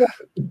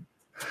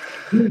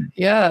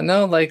 Yeah,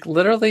 no, like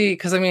literally,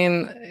 because I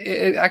mean,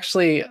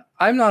 actually,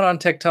 I'm not on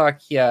TikTok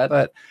yet,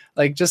 but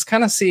like just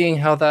kind of seeing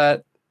how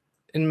that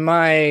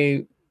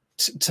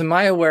to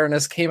my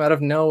awareness came out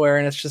of nowhere,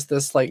 and it's just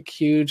this like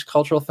huge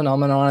cultural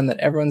phenomenon that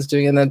everyone's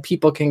doing, and then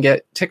people can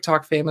get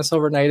TikTok famous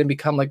overnight and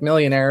become like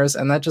millionaires,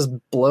 and that just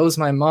blows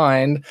my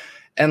mind.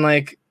 And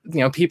like,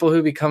 people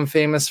who become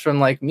famous from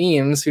like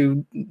memes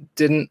who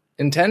didn't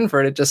intend for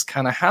it, it just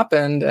kind of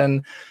happened.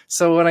 And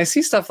so when I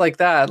see stuff like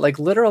that, like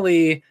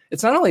literally,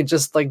 it's not only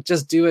just like,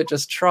 just do it,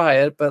 just try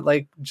it, but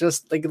like,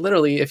 just like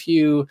literally, if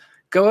you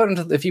go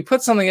out if you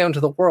put something out into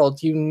the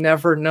world, you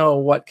never know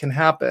what can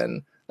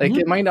happen. Like,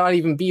 it might not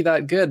even be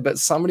that good, but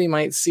somebody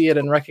might see it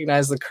and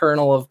recognize the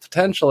kernel of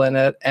potential in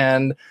it.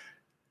 And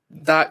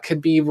that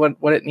could be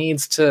what it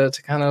needs to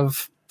kind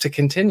of to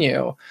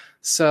continue.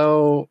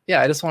 So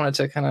yeah, I just wanted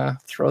to kind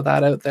of throw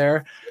that out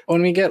there.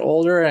 When we get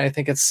older, and I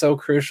think it's so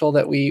crucial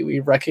that we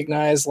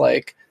recognize,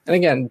 like, and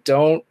again,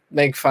 don't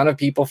make fun of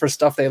people for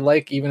stuff they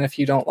like, even if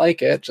you don't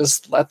like it,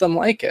 just let them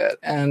like it.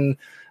 And,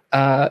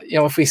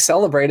 if we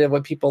celebrated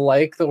what people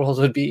like, the world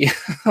would be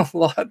a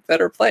lot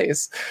better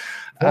place.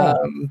 Yeah.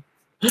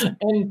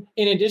 And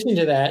in addition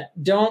to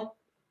that, don't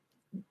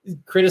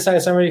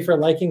criticize somebody for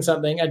liking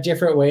something a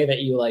different way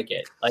that you like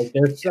it. Like,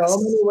 there's so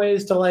many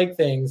ways to like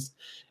things.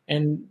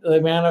 And the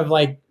amount of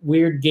like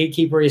weird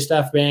gatekeepery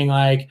stuff being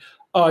like,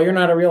 oh, you're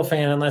not a real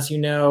fan unless you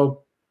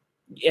know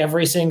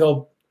every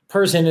single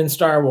person in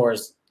Star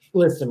Wars.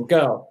 List them,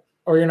 go.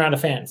 Or you're not a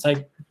fan. It's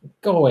like,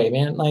 go away,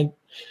 man. Like,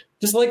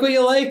 just like what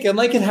you like and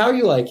like it how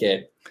you like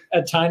it.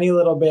 A tiny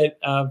little bit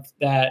of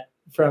that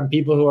from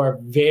people who are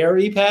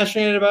very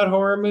passionate about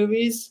horror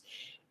movies.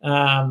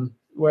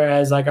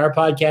 Whereas like our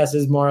podcast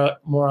is more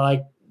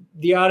like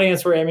the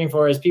audience we're aiming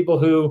for is people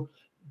who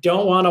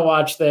don't want to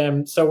watch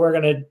them. So we're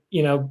going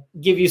to,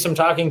 give you some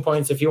talking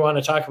points if you want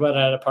to talk about it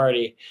at a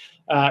party,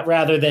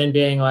 rather than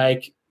being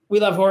like, we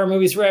love horror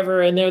movies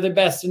forever and they're the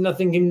best and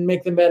nothing can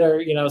make them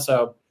better.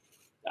 So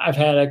I've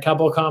had a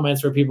couple of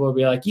comments where people would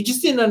be like, you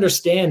just didn't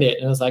understand it.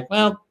 And I was like,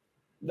 well,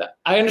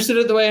 I understood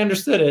it the way I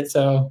understood it.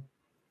 So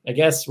I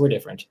guess we're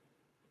different.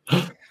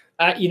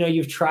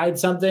 You've tried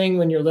something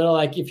when you're little,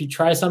 like if you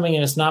try something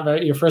and it's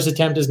not your first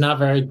attempt is not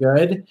very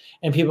good,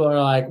 and people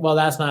are like, well,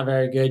 that's not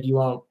very good, you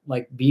won't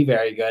like be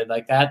very good.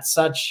 Like, it's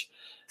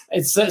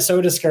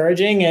so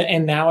discouraging.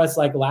 And now it's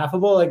like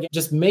laughable. Like,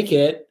 just make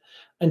it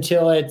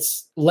until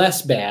it's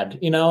less bad.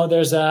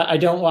 I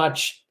don't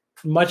watch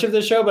much of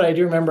the show, but I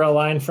do remember a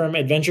line from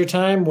Adventure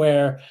Time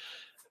where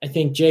I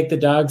think Jake the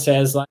dog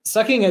says, like,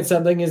 sucking at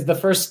something is the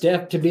first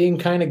step to being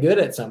kind of good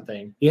at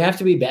something. You have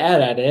to be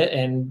bad at it,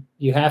 and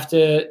you have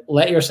to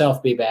let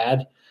yourself be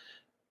bad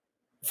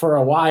for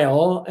a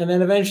while, and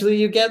then eventually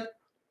you get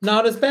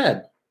not as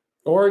bad,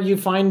 or you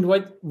find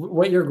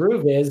what your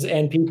groove is,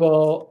 and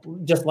people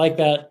just like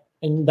that,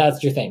 and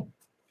that's your thing.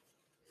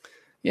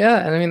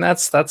 Yeah, and I mean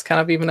that's kind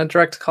of even a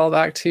direct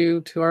callback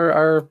to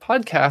our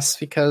podcasts,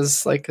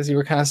 because like, as you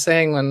were kind of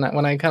saying,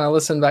 when I kind of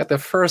listened back, the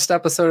first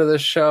episode of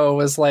this show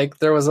was like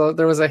there was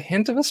a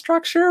hint of a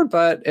structure,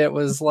 but it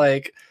was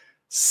like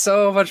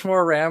so much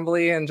more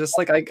rambly, and just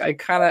like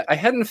I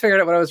hadn't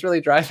figured out what I was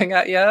really driving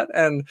at yet,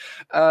 and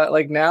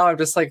like now I'm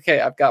just like,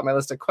 okay, I've got my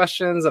list of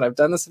questions and I've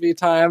done this a few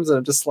times, and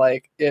I'm just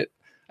like it.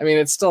 I mean,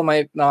 it still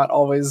might not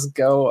always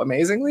go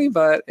amazingly,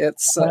 but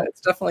it's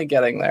definitely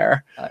getting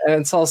there.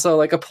 And it's also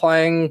like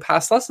applying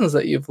past lessons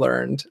that you've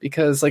learned,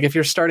 because like if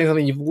you're starting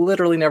something you've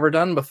literally never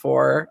done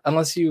before,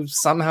 unless you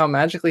somehow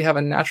magically have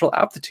a natural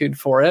aptitude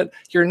for it,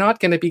 you're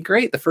not going to be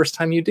great the first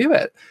time you do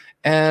it.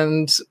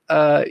 And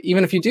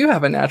even if you do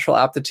have a natural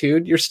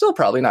aptitude, you're still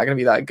probably not going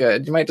to be that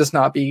good. You might just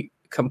not be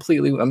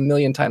completely a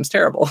million times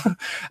terrible.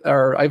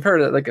 Or I've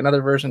heard it like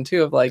another version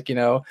too of like,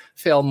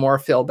 fail more,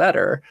 fail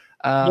better.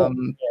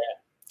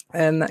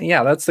 And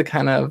yeah, that's the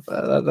kind of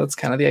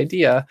the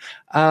idea.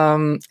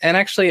 And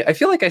actually, I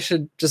feel like I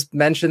should just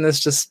mention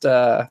this, just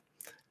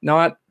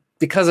not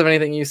because of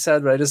anything you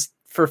said, but I just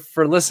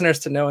for listeners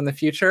to know in the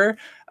future,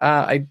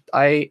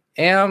 I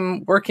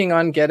am working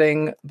on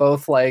getting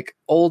both like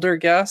older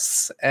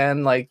guests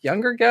and like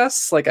younger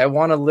guests. Like I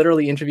want to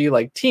literally interview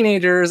like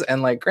teenagers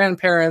and like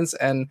grandparents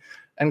and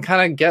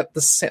kind of get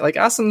the same, like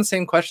ask them the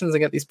same questions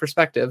and get these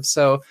perspectives.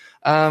 So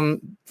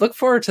look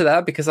forward to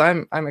that, because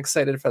I'm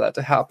excited for that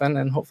to happen,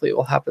 and hopefully it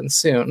will happen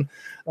soon.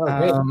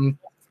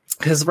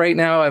 Because right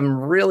now I'm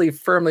really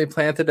firmly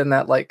planted in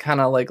that like kind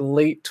of like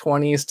late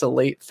 20s to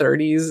late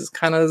 30s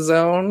kind of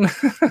zone.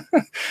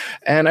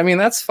 And I mean,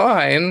 that's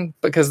fine,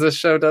 because this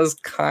show does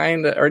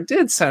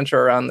did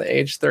center around the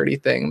age 30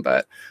 thing,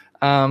 but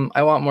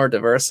I want more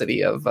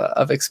diversity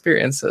of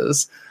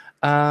experiences.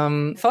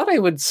 Thought I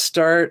would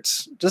start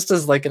just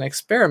as like an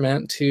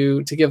experiment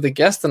to give the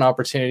guest an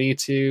opportunity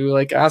to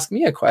like ask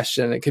me a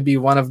question. It could be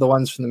one of the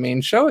ones from the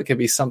main show. It could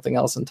be something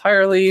else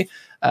entirely.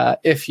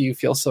 If you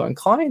feel so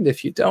inclined.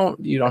 If you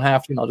don't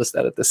have to, and I'll just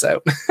edit this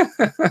out.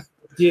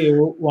 Do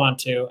you want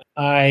to?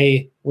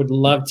 I would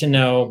love to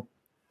know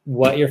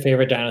what your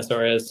favorite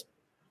dinosaur is.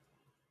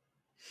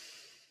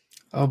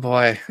 Oh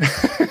boy.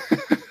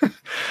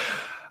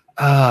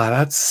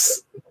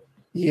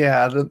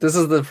 This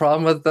is the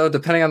problem with, though,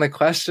 depending on the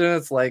question,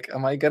 it's like,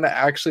 am I going to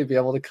actually be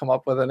able to come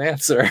up with an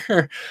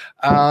answer?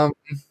 Now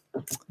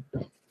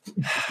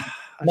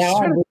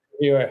I'm a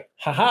viewer.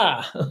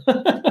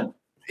 Haha.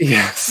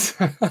 Yes.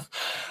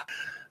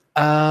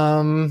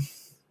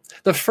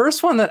 The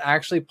first one that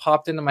actually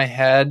popped into my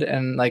head,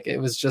 and like it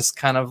was just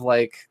kind of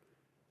like,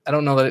 I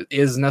don't know that it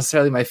is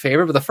necessarily my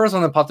favorite, but the first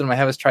one that popped into my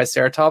head was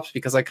Triceratops,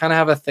 because I kind of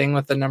have a thing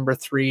with the number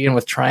 3 and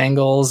with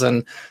triangles,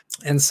 and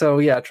so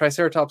yeah,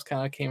 Triceratops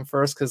kind of came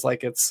first because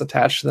like it's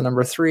attached to the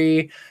number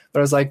 3. But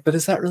I was like, but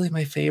is that really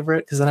my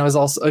favorite? Because then I was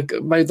also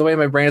the way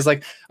my brain is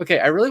like, okay,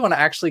 I really want to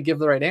actually give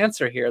the right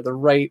answer here,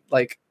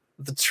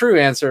 the true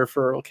answer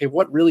for, okay,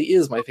 what really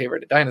is my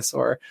favorite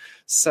dinosaur?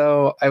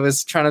 So I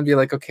was trying to be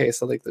like, okay,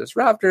 so like there's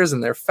raptors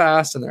and they're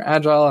fast and they're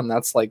agile, and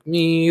that's like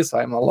me. So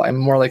I'm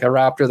more like a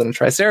raptor than a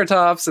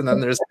Triceratops. And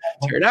then there's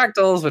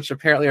pterodactyls, which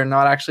apparently are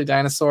not actually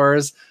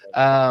dinosaurs,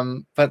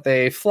 but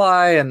they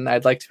fly, and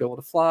I'd like to be able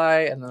to fly.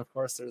 And then of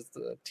course there's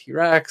the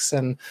T-Rex.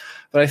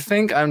 But I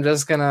think I'm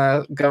just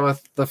gonna go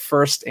with the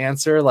first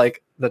answer.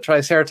 Like the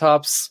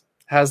Triceratops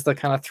has the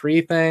kind of 3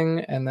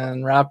 thing, and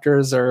then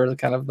raptors are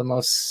kind of the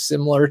most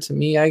similar to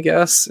me, I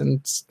guess,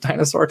 in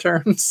dinosaur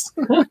terms.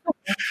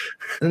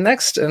 The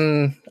next,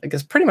 and I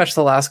guess pretty much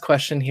the last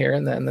question here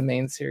in the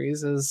main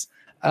series is,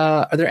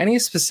 are there any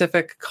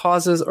specific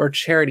causes or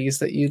charities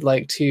that you'd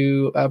like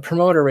to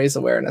promote or raise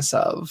awareness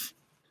of?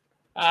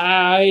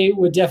 I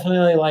would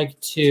definitely like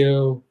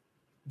to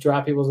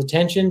draw people's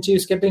attention to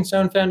Skipping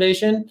Stone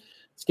Foundation.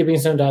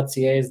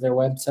 SkippingStone.ca is their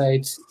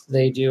website.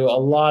 They do a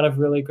lot of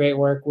really great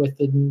work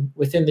within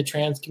the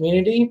trans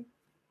community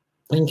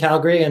in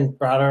Calgary and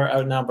broader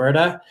out in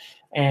Alberta.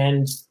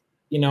 And,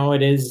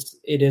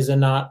 it is a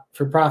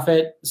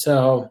not-for-profit.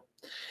 So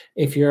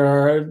if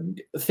you're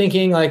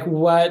thinking like,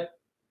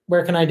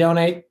 where can I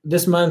donate?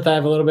 This month I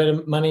have a little bit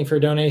of money for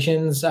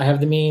donations. I have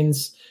the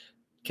means.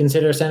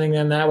 Consider sending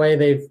them that way.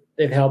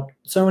 They've helped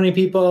so many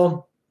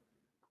people,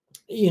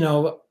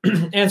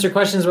 answer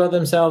questions about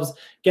themselves,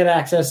 get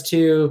access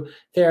to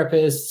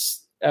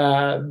therapists,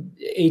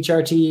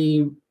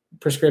 HRT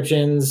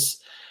prescriptions,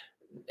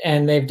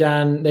 and they've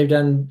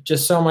done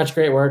just so much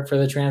great work for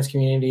the trans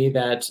community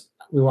that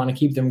we want to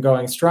keep them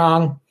going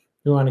strong.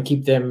 We want to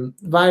keep them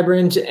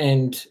vibrant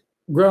and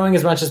growing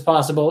as much as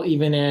possible,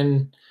 even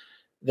in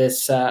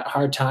this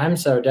hard time.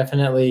 So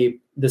definitely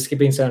the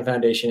Skipping Stone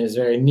Foundation is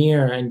very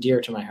near and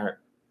dear to my heart.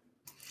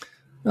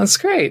 That's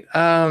great.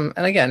 And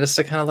again, just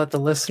to kind of let the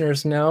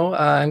listeners know,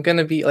 I'm going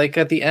to be like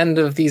at the end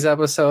of these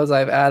episodes,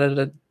 I've added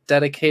a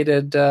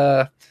dedicated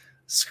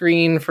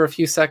screen for a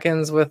few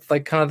seconds with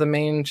like kind of the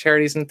main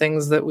charities and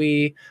things that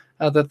we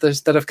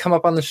that have come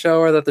up on the show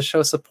or that the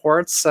show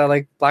supports,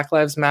 like Black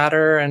Lives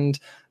Matter and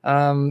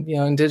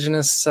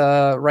Indigenous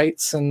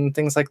rights and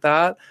things like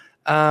that.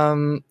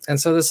 And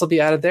so this will be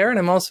added there. And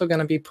I'm also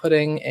going to be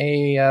putting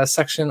a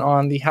section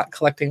on the hat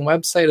collecting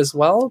website as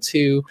well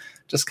to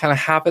just kind of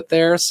have it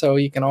there so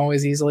you can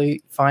always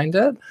easily find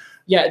it.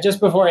 Yeah,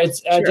 just before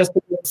it's sure. Just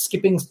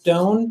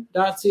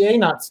skippingstone.ca,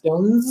 not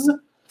stones.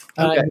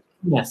 Okay.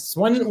 Yes,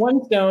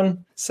 one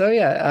stone. So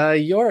yeah,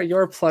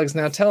 your plugs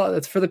now.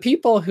 It's for the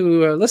people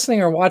who are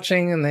listening or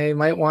watching, and they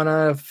might want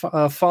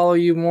to follow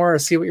you more or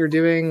see what you're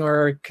doing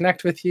or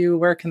connect with you.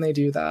 Where can they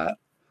do that?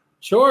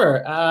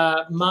 Sure.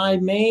 My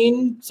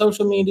main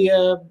social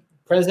media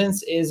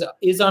presence is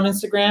on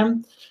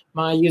Instagram.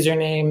 My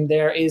username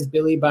there is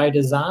Billy by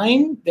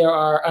Design. There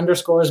are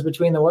underscores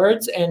between the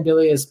words, and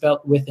Billy is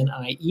spelt with an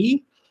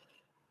IE.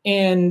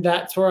 And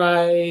that's where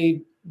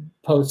I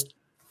post,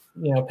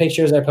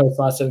 pictures. I post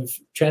lots of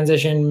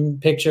transition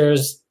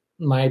pictures,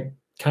 my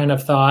kind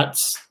of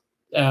thoughts.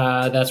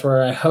 That's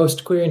where I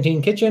host Queer and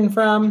Teen Kitchen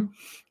from.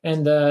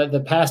 And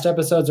the past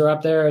episodes are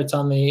up there. It's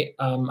on the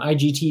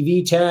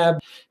IGTV tab.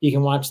 You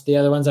can watch the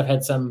other ones. I've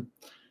had some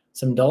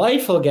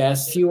delightful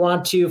guests. If you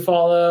want to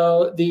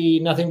follow the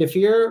Nothing to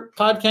Fear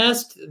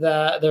podcast,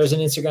 there's an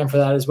Instagram for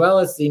that as well.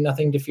 It's the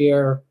Nothing to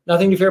Fear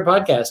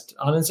podcast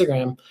on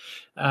Instagram.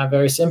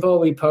 Very simple.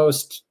 We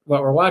post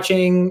what we're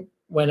watching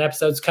when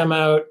episodes come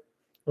out.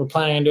 We're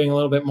planning on doing a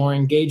little bit more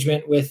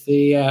engagement with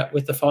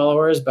the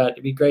followers, but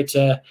it'd be great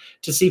to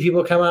see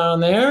people come out on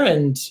there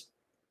and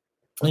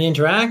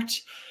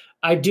interact.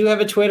 I do have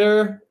a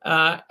Twitter.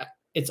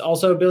 It's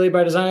also Billy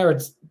by Design, or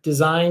it's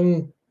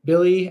Design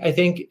Billy, I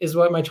think is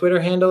what my Twitter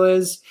handle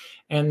is.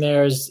 And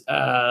there's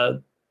a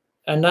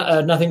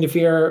Nothing to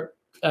Fear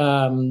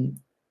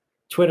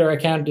Twitter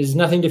account is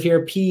Nothing to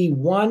Fear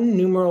P1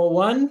 numeral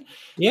 1.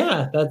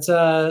 Yeah, that's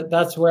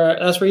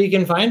where you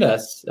can find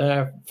us.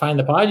 Find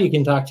the pod. You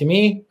can talk to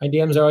me. My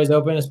DMs are always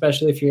open,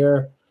 especially if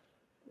you're,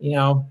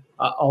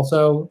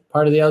 also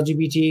part of the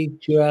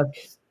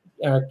LGBTQS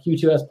or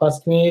Q2S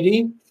plus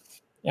community,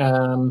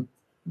 or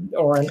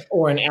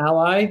an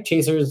ally.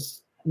 Chasers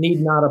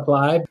need not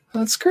apply.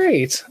 That's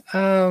great.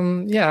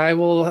 I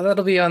will.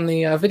 That'll be on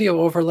the video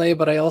overlay,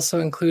 but I also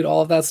include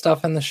all of that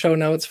stuff in the show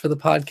notes for the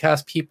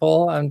podcast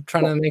people. I'm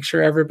trying to make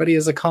sure everybody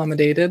is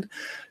accommodated.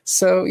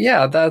 So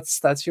yeah,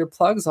 that's your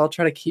plugs. I'll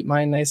try to keep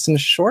mine nice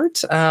and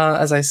short.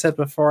 As I said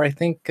before, I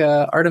think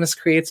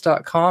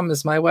artemiscreates.com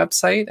is my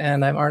website,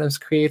 and I'm Artemis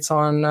Creates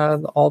on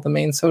all the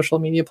main social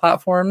media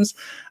platforms.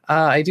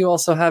 I do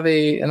also have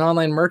an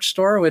online merch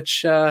store,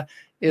 which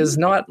is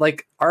not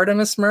like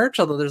Artemis merch,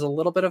 although there's a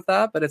little bit of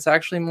that, but it's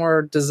actually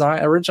more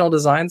original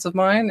designs of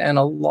mine, and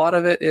a lot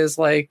of it is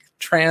like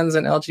trans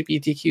and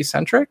LGBTQ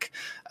centric.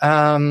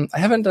 I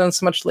haven't done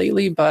so much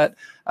lately, but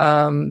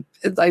I'm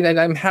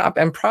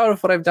happy. I'm proud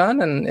of what I've done,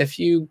 and if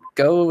you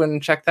go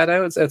and check that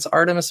out, it's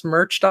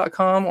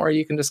artemismerch.com, or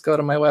you can just go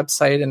to my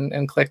website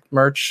and click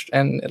merch,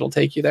 and it'll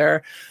take you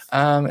there.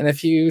 And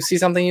if you see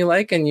something you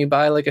like and you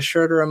buy like a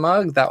shirt or a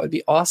mug, that would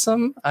be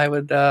awesome. I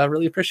would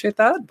really appreciate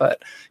that.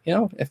 But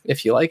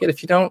if you like it,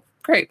 if you don't,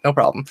 great, no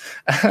problem.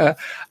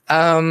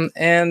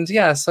 And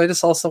yeah, so I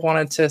just also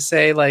wanted to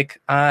say, like,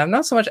 I'm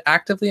not so much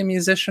actively a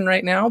musician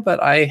right now,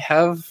 but I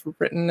have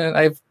written and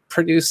I've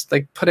produced,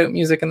 like, put out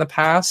music in the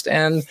past,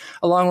 and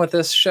along with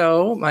this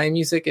show, my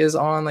music is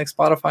on like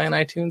Spotify and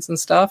iTunes and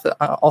stuff,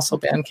 also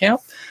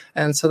Bandcamp,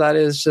 and so that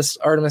is just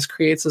Artemis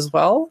Creates as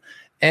well.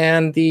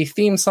 And the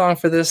theme song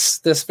for this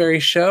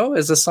very show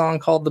is a song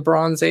called The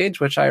Bronze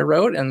Age, which I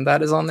wrote, and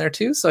that is on there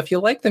too. So if you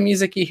like the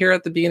music you hear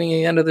at the beginning and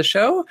the end of the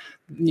show,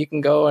 you can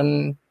go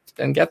and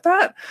get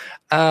that.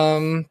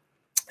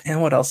 And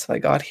what else have I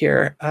got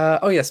here?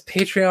 Oh yes,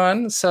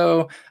 Patreon.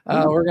 So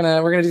we're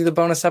gonna do the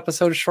bonus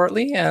episode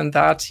shortly, and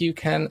that you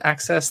can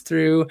access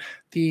through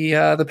the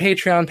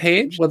Patreon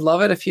page. Would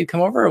love it if you'd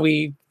come over.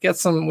 We have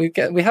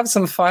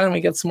some fun, and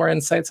we get some more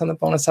insights on the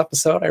bonus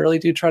episode. I really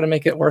do try to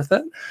make it worth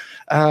it.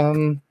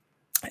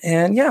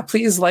 And yeah,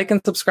 please like and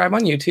subscribe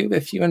on YouTube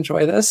if you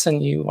enjoy this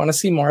and you want to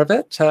see more of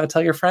it.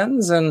 Tell your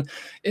friends, and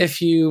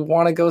if you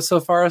want to go so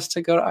far as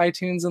to go to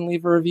iTunes and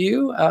leave a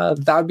review,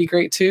 that would be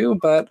great too.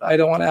 But I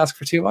don't want to ask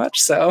for too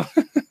much, so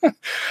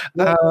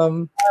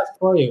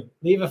for you,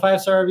 leave a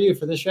 5-star review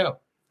for the show.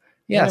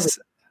 Yes.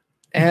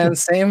 And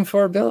same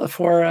for Bill,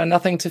 for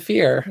Nothing to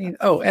Fear.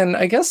 Oh, and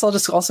I guess I'll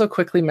just also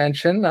quickly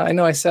mention, I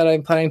know I said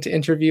I'm planning to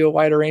interview a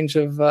wider range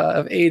of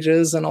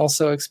ages and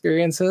also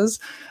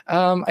experiences.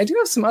 I do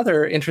have some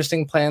other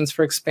interesting plans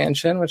for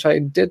expansion, which I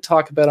did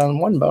talk about on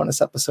one bonus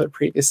episode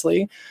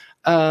previously.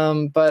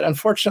 But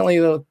unfortunately,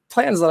 the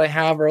plans that I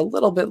have are a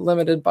little bit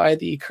limited by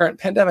the current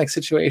pandemic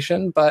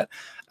situation, but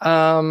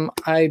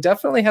I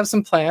definitely have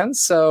some plans.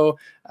 So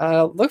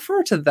look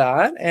forward to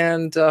that.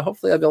 And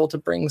hopefully I'll be able to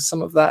bring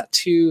some of that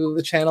to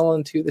the channel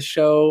and to the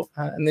show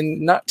in the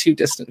not too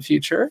distant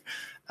future.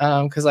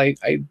 Because I,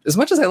 as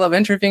much as I love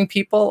interviewing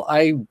people,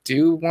 I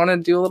do want to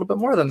do a little bit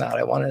more than that.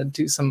 I want to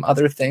do some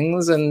other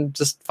things and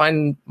just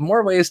find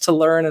more ways to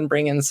learn and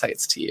bring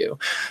insights to you.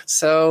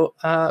 So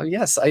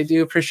yes, I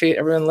do appreciate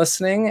everyone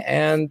listening.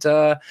 And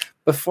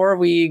before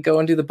we go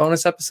and do the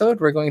bonus episode,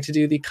 we're going to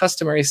do the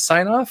customary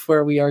sign off,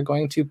 where we are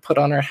going to put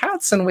on our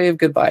hats and wave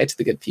goodbye to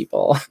the good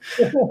people.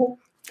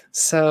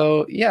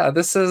 So yeah,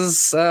 this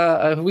is,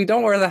 we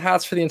don't wear the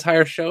hats for the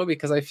entire show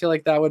because I feel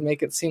like that would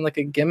make it seem like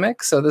a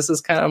gimmick. So this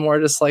is kind of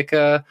more just like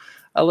a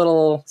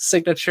little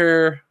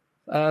signature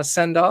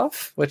send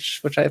off,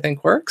 which I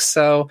think works.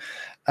 So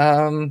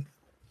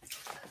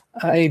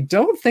I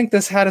don't think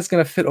this hat is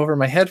going to fit over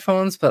my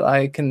headphones, but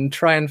I can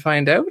try and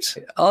find out.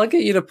 I'll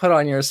get you to put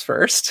on yours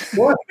first.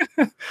 What?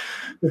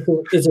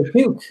 It's a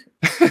puke.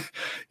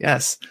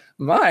 Yes.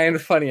 Mine,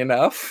 funny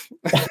enough.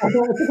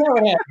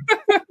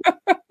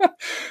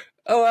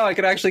 Oh wow, I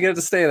could actually get it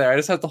to stay there. I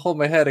just have to hold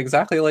my head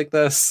exactly like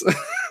this.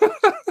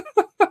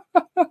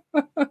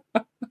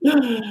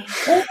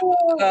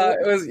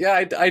 It was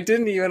I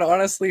didn't even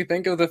honestly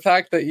think of the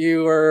fact that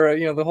you were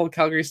the whole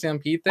Calgary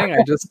Stampede thing.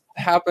 I just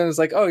happened, it's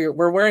like, oh,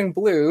 we're wearing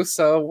blue,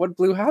 so what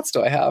blue hats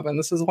do I have? And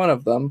this is one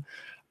of them.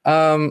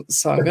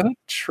 So I'm gonna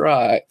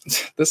try.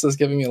 This is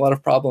giving me a lot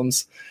of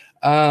problems.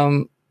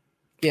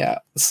 Yeah,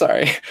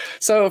 sorry.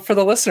 So for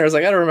the listeners,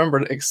 I got to remember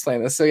to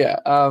explain this. So yeah,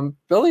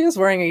 Billy is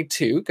wearing a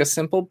toque, a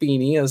simple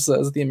beanie, as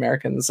the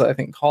Americans I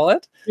think call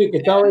it. Toque.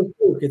 It's always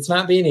toque. It's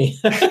not beanie.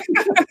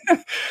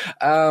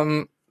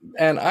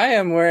 And I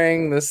am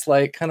wearing this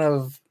like kind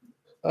of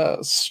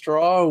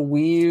straw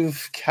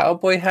weave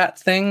cowboy hat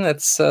thing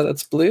that's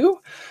blue.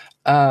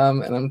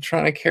 And I'm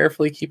trying to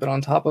carefully keep it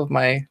on top of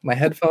my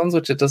headphones,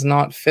 which it does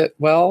not fit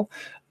well.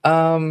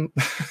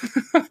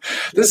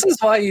 This is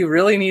why you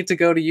really need to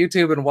go to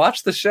YouTube and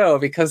watch the show,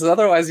 because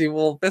otherwise you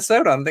will miss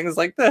out on things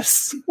like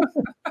this.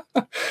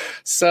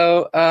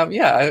 So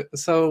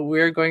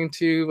we're going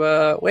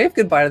to wave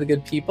goodbye to the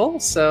good people.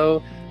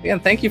 So again,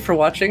 thank you for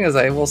watching, as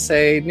I will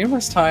say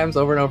numerous times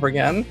over and over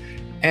again,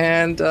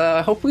 and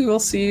hopefully we'll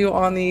see you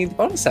on the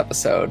bonus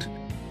episode.